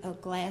served a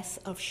glass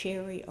of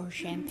sherry or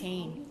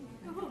champagne.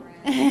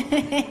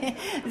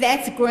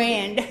 That's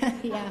grand,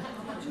 yeah.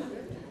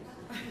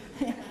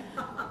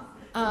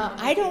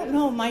 I don't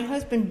know, my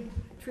husband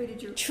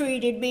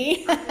treated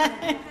me,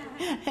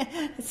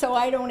 so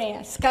I don't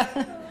ask.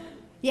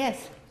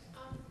 Yes.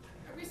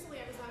 Recently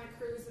I was on a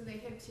cruise and they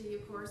had tea,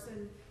 of course,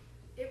 and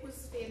it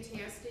was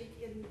fantastic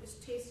and it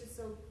tasted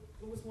so,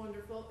 it was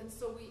wonderful. And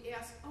so we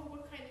asked, oh,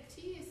 what kind of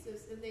tea is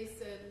this? And they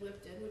said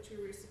Lipton, which we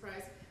were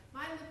surprised.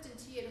 My Lipton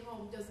tea at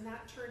home does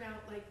not turn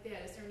out like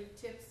that. Is there any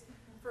tips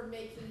for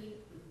making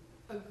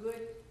a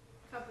good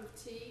cup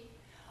of tea?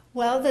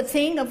 Well, the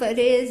thing of it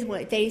is,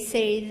 what they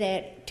say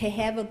that to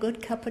have a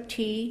good cup of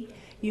tea,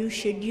 you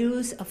should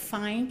use a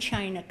fine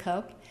china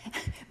cup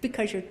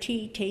because your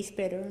tea tastes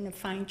better in a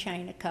fine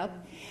china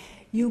cup.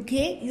 You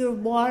get your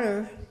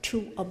water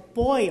to a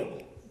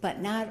boil,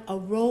 but not a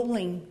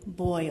rolling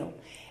boil,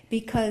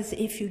 because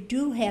if you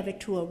do have it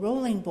to a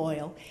rolling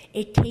boil,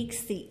 it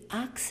takes the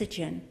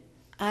oxygen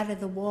out of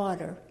the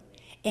water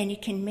and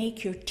it can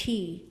make your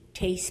tea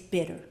taste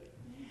bitter.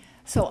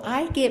 So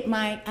I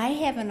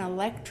have an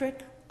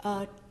electric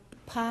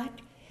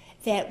pot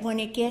that when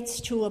it gets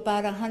to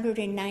about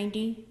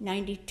 190,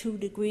 92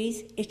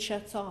 degrees, it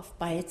shuts off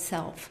by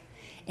itself.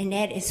 And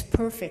that is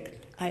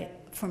perfect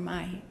for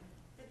my... And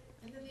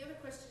then the other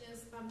question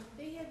is,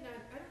 they had not,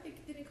 I don't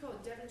think, they didn't call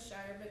it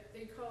Devonshire, but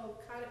they called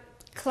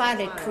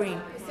clotted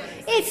cream.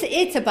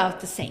 It's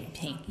about the same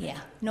thing, yeah.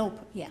 Nope,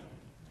 yeah.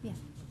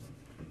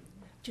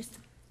 Just...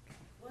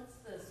 What's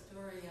the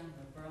story on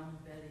the Brown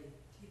Betty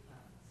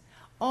teapots?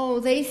 Oh,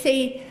 they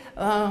say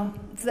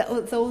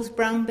those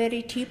Brown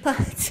Betty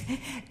teapots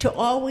to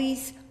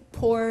always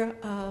pour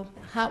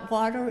hot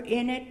water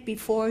in it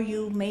before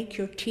you make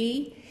your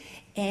tea.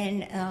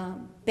 And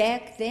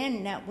back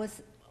then, that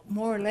was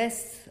more or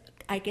less,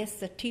 I guess,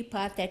 the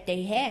teapot that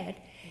they had.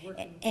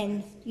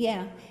 And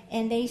yeah,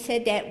 and they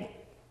said that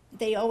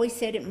they always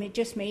said it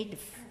just made a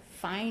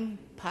fine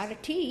pot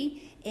of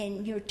tea,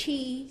 and your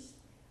tea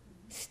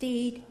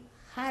stayed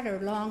hotter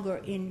longer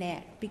in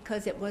that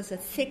because it was a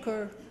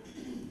thicker,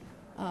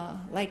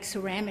 like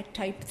ceramic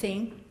type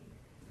thing.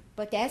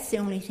 But that's the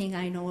only thing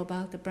I know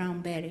about the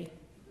Brown Betty.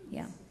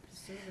 Yeah.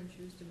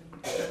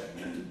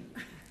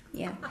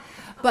 Yeah.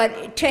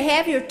 But to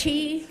have your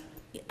tea,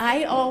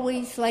 I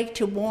always like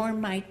to warm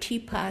my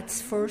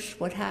teapots first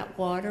with hot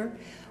water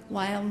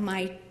while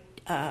my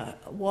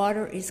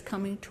water is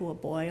coming to a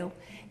boil.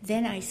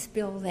 Then I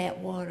spill that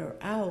water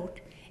out,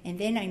 and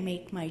then I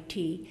make my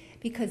tea,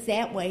 because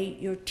that way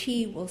your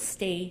tea will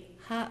stay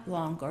hot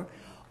longer.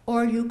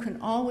 Or you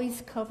can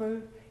always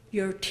cover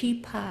your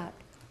teapot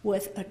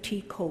with a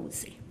tea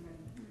cozy.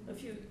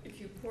 If you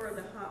pour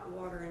the hot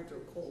water into a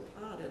cold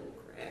pot, it'll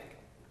crack.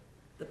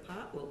 The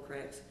pot will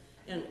crack.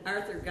 And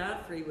Arthur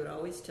Godfrey would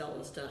always tell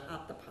us to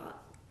hot the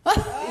pot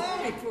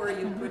before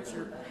you put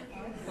your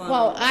water.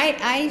 Well,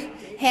 I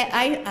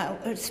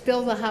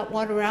spill the hot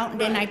water out,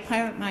 and then I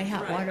pour my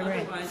hot water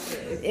in. Otherwise,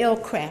 It'll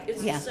crack,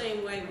 it's yeah. the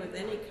same way with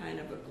any kind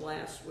of a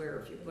glassware.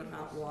 If you put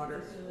hot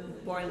water,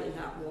 boiling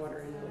hot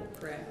water in, it will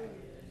crack.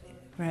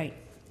 Right.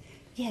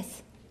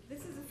 Yes.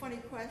 This is a funny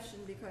question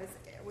because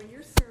when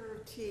you're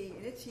served tea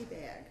in a tea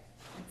bag,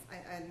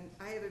 and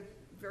I have a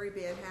very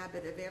bad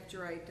habit of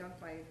after I dunk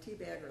my tea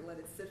bag or let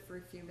it sit for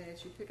a few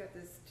minutes, you pick up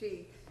this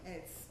tea and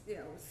it's,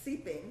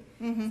 seeping.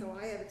 So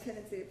I have a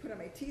tendency to put on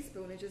my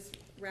teaspoon and just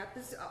wrap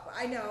this up.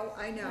 I know,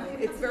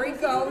 it's very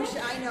gauche,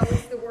 I know,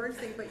 it's the worst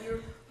thing, but you're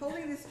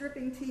holding this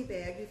dripping tea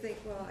bag, you think,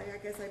 well, I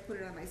guess I put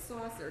it on my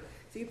saucer.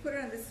 So you put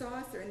it on the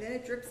saucer and then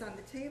it drips on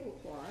the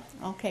tablecloth.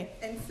 Okay.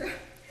 And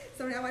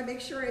so now I make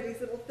sure I have these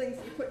little things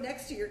that you put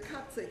next to your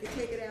cup so you can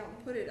take it out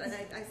and put it. And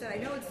I said,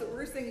 I know it's the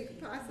worst thing you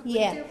could possibly do,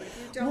 but if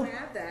you don't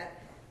have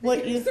that,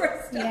 What you you, sort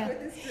of stuck yeah.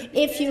 with this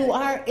dripping If you bag.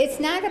 are, it's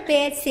not a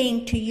bad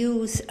thing to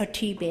use a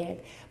tea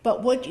bag,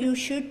 but what you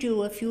should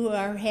do if you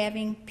are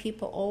having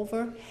people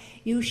over,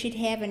 you should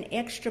have an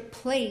extra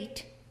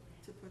plate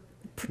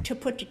to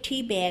put the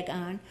tea bag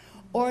on,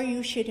 or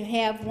you should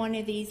have one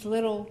of these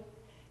little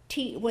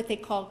tea, what they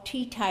call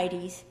tea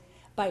tidies,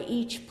 by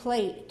each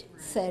plate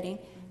setting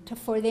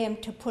for them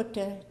to put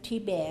the tea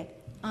bag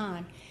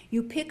on.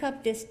 You pick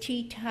up this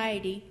tea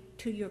tidy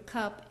to your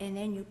cup and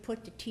then you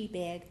put the tea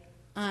bag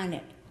on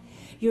it.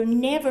 You're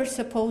never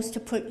supposed to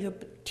put your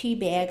tea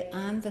bag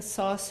on the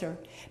saucer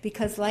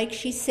because, like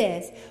she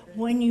says,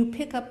 when you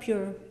pick up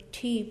your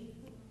tea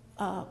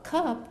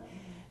cup,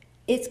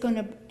 it's going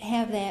to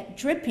have that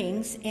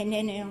drippings, and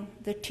then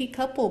the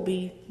teacup will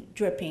be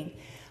dripping.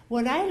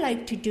 What I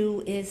like to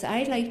do is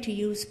I like to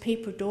use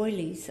paper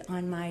doilies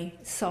on my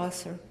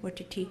saucer with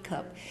the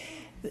teacup.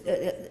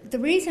 The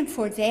reason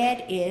for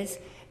that is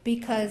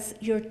because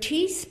your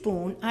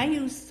teaspoon, I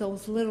use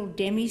those little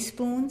demi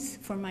spoons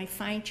for my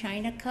fine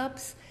china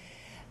cups,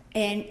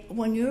 and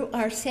when you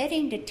are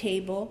setting the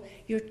table,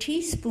 your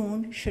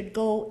teaspoon should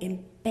go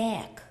in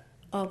back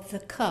of the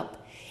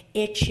cup.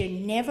 It should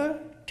never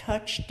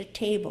touch the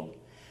table.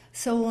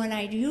 So when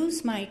I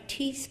use my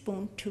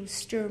teaspoon to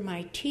stir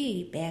my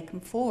tea back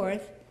and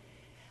forth,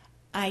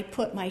 I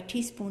put my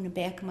teaspoon in the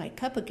back of my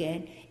cup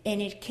again,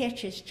 and it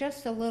catches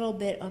just a little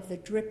bit of the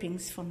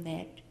drippings from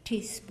that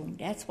teaspoon.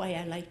 That's why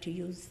I like to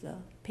use the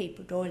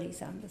paper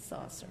doilies on the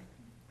saucer.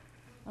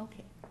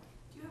 Okay.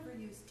 Do you ever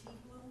use tea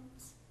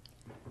blooms?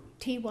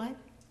 Tea what?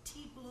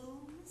 Tea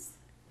blooms?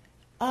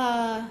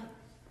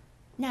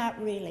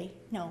 Not really.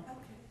 No.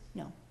 Okay.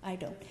 No, I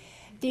don't.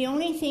 The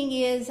only thing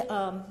is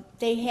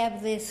they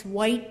have this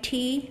white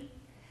tea,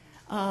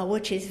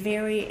 which is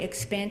very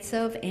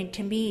expensive, and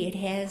to me it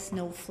has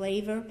no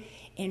flavor.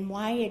 And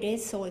why it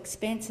is so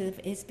expensive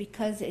is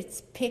because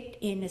it's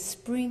picked in the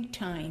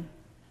springtime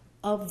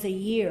of the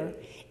year,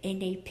 and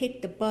they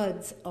pick the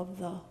buds of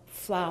the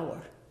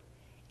flower.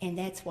 And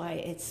that's why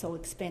it's so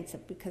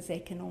expensive, because they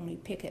can only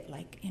pick it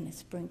like in the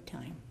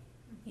springtime.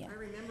 Yeah. I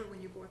remember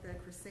when you bought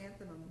that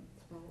chrysanthemum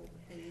bulb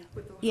and you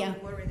put the Yeah.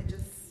 hot water in and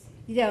just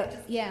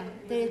Yeah,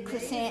 the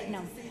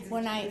chrysanthemum.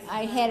 When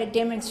I had a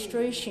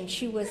demonstration,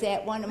 she was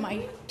at one of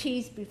my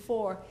teas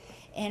before,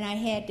 and I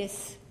had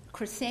this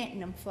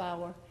chrysanthemum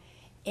flower,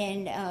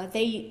 and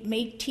they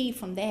make tea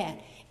from that.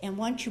 And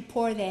once you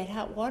pour that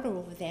hot water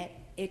over that,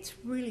 it's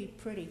really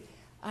pretty.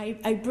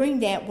 I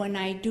bring that when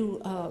I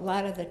do a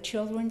lot of the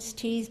children's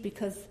teas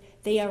because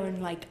they are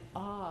in like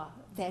awe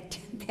that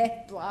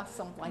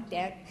blossomed like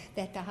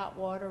that the hot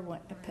water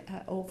went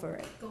over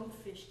it.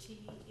 Goldfish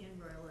tea in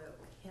Royal Oak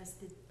has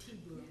the tea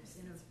blooms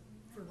in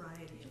a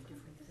variety of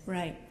different things.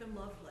 Right. They're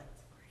lovely.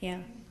 Yeah.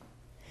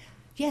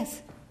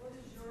 Yes. What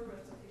is your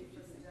recipe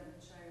for the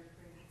Devonshire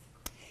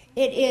cream?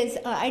 It is,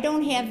 I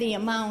don't have the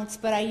amounts,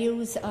 but I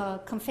use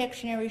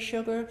confectionery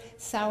sugar,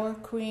 sour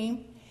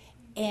cream,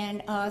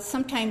 and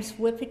sometimes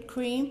whipped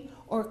cream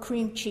or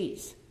cream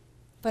cheese.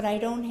 But I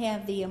don't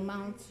have the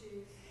amounts.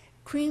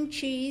 Cream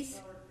cheese,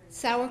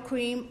 sour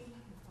cream,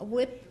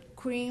 whipped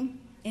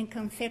cream, and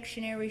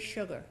confectionery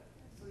sugar.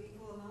 So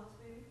equal amounts,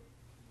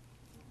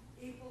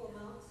 maybe? Equal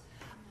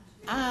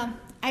amounts?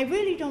 I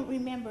really don't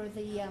remember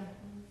the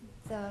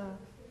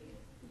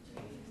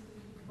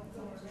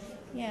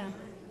yeah.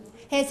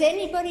 Has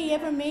anybody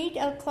ever made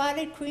a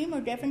clotted cream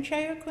or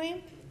Devonshire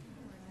cream?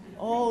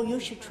 Oh, you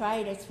should try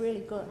it. It's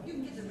really good. You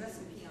can get the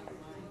recipe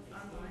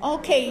online.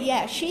 Okay,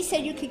 yeah. She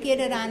said you could get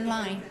it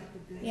online.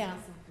 Yeah,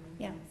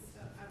 yeah.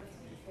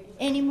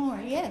 Any more?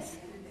 Yes.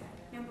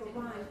 Number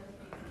one,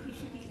 you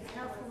should be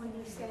careful when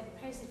you said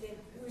President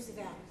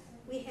Roosevelt.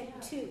 We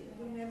had two,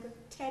 remember,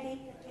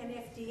 Teddy and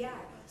FDR.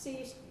 So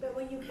but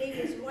when you gave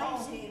his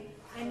wife's name,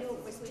 I knew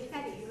it was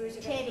Teddy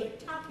Roosevelt Teddy. you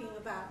were talking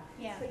about.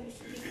 Yeah. So you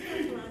should be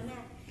careful on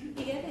that.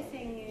 The other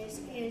thing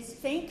is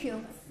Thank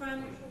you.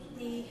 from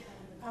the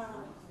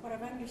what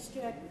I've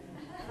understood,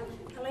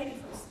 a lady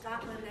from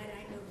Scotland that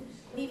I know,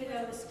 even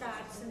though the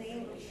Scots and the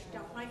English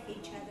don't like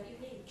each other,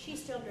 she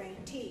still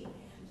drank tea.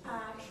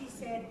 She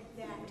said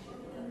that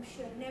you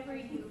should never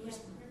use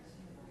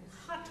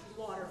hot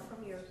water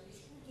from your,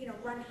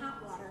 run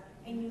hot water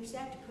and use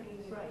that to put in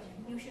your. Right.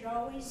 You should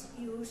always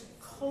use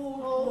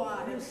cold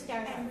water you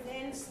start and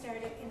then start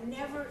it, and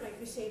never, like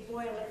you say,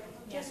 boil it.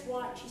 Just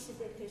watch. She said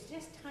that there's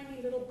just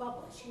tiny little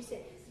bubbles. She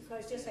said,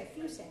 because just like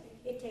you said,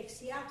 it takes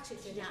the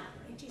oxygen out.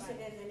 And she said,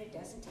 and then it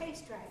doesn't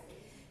taste right.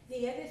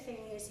 The other thing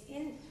is,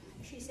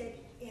 she said,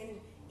 in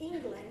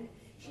England,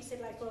 she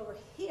said, like over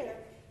here,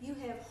 you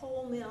have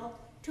whole milk,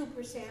 2%,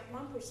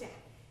 1%.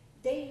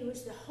 They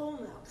use the whole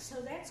milk,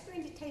 so that's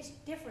going to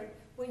taste different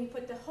when you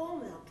put the whole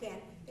milk in.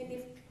 And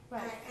if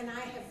and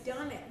I have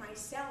done it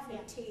myself in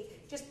tea.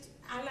 Just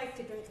I like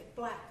to drink it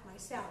black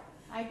myself.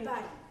 I do.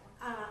 But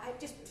I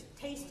just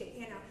taste it,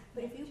 you know.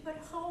 But if you put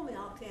whole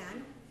milk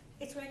in,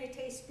 it's going to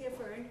taste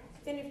different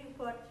than if you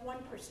put 1%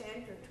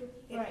 or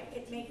 2%.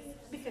 It makes,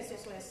 because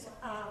there's less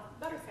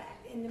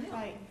butterfat in the milk.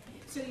 Right.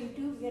 So you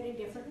do get a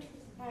different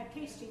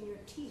taste in your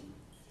tea.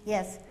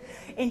 Yes.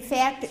 In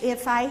fact,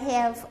 if I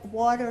have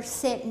water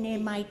sitting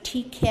in my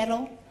tea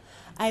kettle,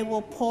 I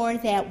will pour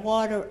that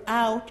water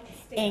out,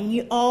 and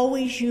you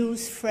always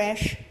use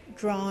fresh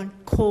drawn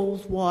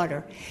cold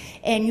water.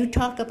 And you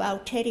talk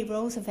about Teddy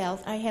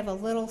Roosevelt. I have a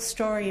little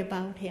story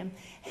about him.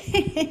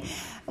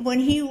 When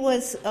he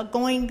was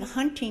going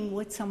hunting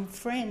with some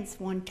friends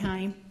one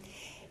time,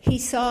 he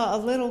saw a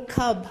little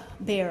cub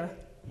bear,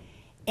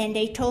 and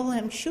they told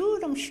him,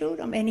 shoot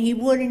him, and he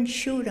wouldn't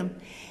shoot him.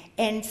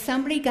 And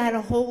somebody got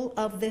a hold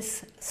of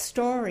this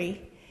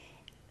story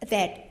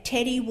that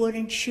Teddy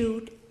wouldn't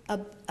shoot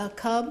a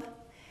cub.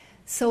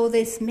 So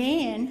this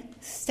man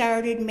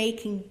started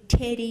making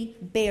teddy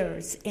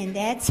bears, and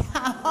that's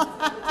how,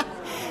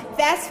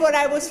 that's what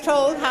I was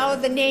told how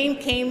the name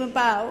came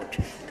about,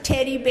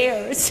 teddy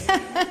bears.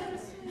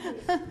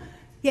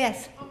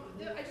 Yes?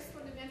 I just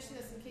wanted to mention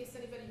this in case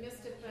anybody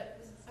missed it, but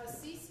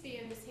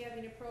C-SPAN is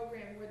having a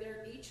program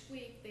where each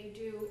week they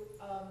do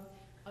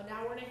an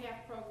hour and a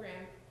half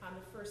program on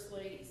the First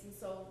Ladies. And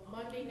so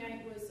Monday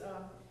night was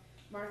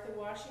Martha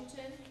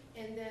Washington,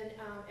 and then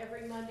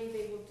every Monday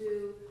they will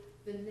do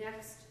the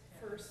next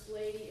First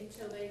Lady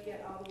until they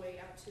get all the way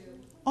up to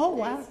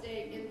today's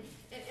date.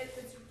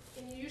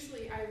 And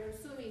usually, I'm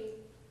assuming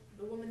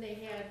the woman they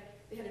had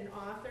an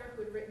author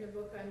who had written a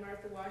book on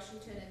Martha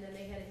Washington, and then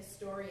they had a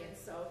historian.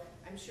 So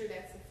I'm sure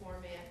that's the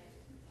format.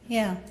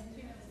 Yeah,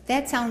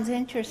 that sounds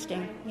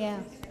interesting. Yeah.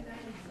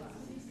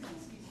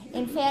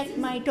 In fact,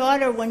 my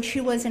daughter, when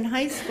she was in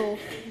high school,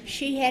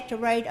 she had to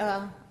write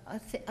a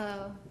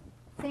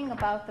thing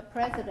about the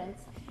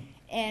presidents,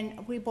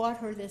 and we bought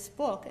her this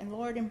book, and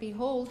Lord and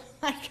behold,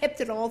 I kept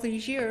it all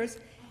these years,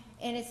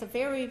 and it's a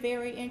very,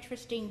 very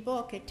interesting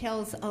book. It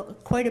tells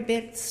quite a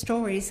bit of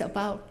stories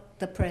about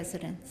the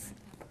presidents.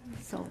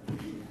 So,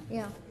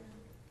 yeah.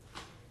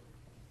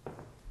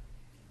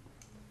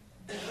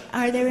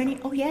 Are there any?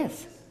 Oh,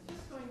 yes.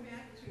 Just going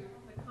back to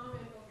the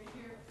comment over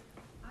here,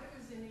 I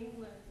was in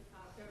England,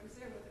 I was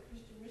there with a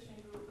Christian mission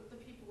group, but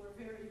the people were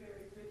very,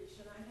 very British,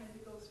 and I had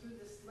to go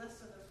through this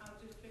lesson of how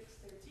to fix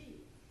their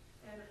tea.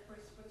 And of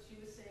course, what she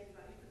was saying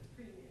about you put the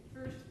cream in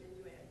first, and then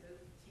you add the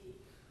tea.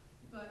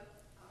 But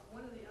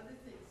one of the other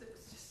things that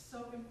was just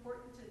so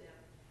important to them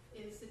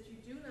is that you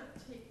do not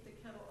take the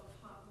kettle of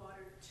hot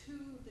water to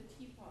the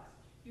teapot.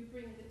 You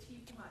bring the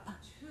teapot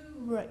to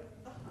the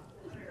hot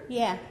water.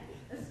 Yeah.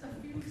 It's a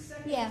few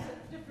seconds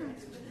of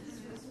difference, but this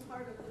was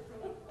part of the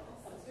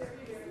protocol. It's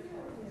very, very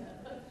important.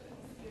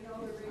 You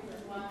know the reason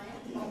why?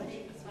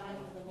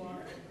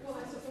 Well,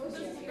 I suppose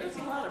There's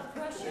a lot of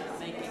pressure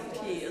making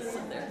tea,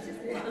 isn't there?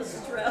 A lot of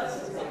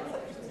stress.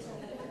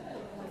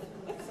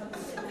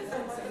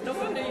 No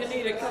wonder you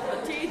need a cup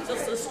of tea,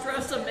 just the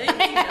stress of making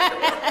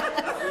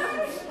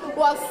it.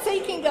 Well,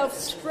 speaking of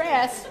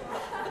stress,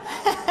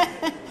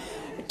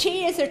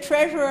 tea is a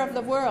treasure of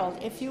the world.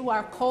 If you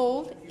are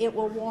cold, it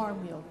will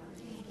warm you.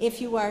 If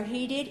you are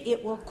heated,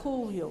 it will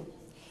cool you.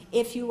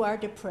 If you are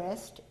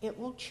depressed, it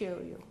will cheer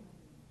you.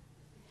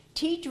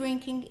 Tea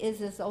drinking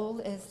is as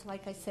old as,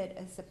 like I said,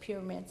 as the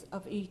pyramids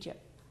of Egypt.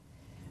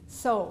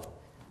 So,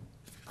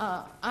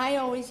 I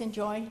always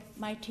enjoy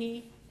my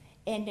tea,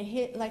 and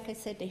like I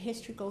said, the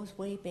history goes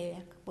way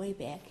back, way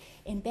back.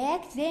 And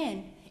back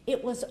then,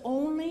 it was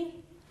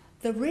only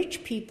the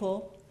rich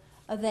people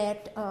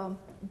that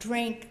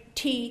drank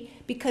tea,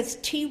 because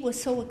tea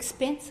was so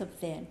expensive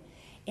then.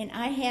 And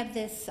I have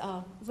this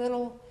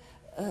little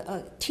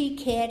tea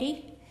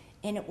caddy,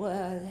 and it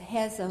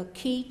has a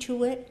key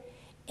to it.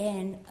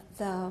 And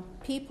the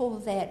people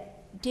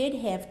that did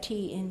have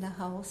tea in the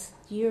house,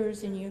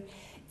 years and years,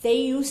 they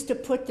used to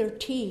put their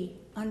tea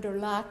under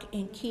lock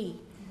and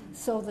key,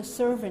 so the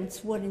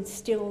servants wouldn't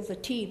steal the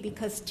tea,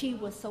 because tea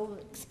was so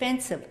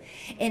expensive.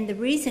 And the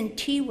reason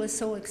tea was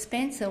so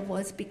expensive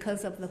was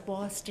because of the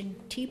Boston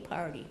Tea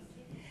Party.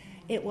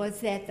 It was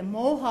that the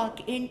Mohawk,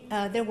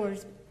 there were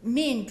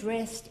men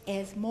dressed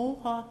as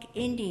Mohawk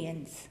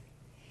Indians,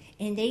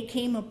 and they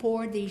came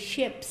aboard these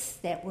ships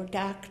that were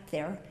docked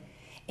there,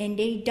 and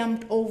they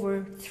dumped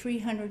over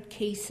 300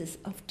 cases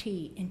of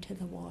tea into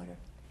the water.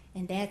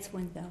 And that's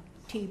when the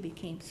tea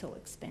became so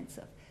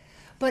expensive.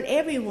 But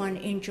everyone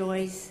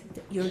enjoys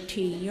your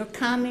tea. Your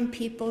common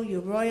people,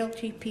 your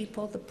royalty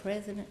people, the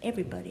president,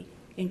 everybody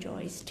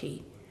enjoys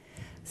tea.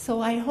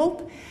 So I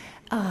hope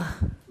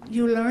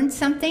you learned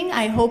something.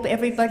 I hope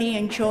everybody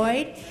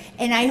enjoyed.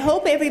 And I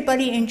hope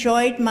everybody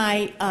enjoyed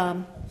my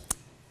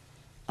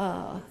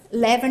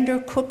lavender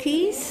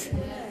cookies.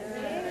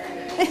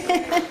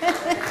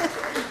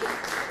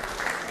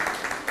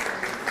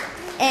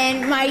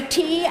 And my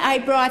tea, I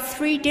brought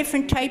 3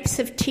 different types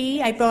of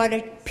tea. I brought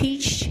a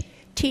peach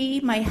tea,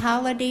 my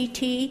holiday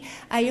tea.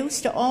 I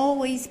used to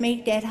always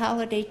make that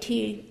holiday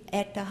tea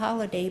at the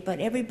holiday, but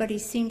everybody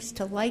seems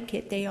to like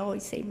it. They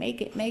always say, make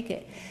it, make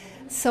it.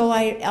 So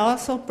I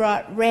also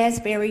brought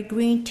raspberry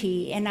green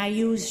tea, and I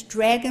used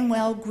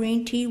Dragonwell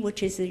green tea,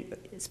 which is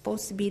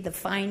supposed to be the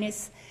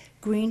finest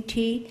green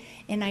tea,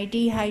 and I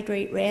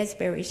dehydrate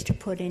raspberries to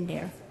put in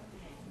there.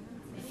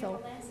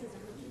 So,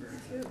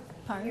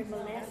 Your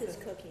molasses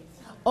cookies.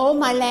 oh,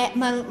 my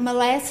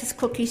molasses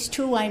cookies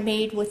too I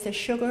made with the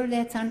sugar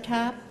that's on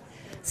top.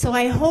 So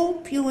I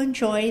hope you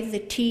enjoy the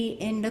tea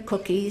and the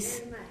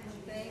cookies.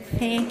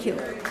 Thank you.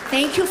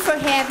 Thank you for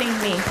having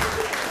me.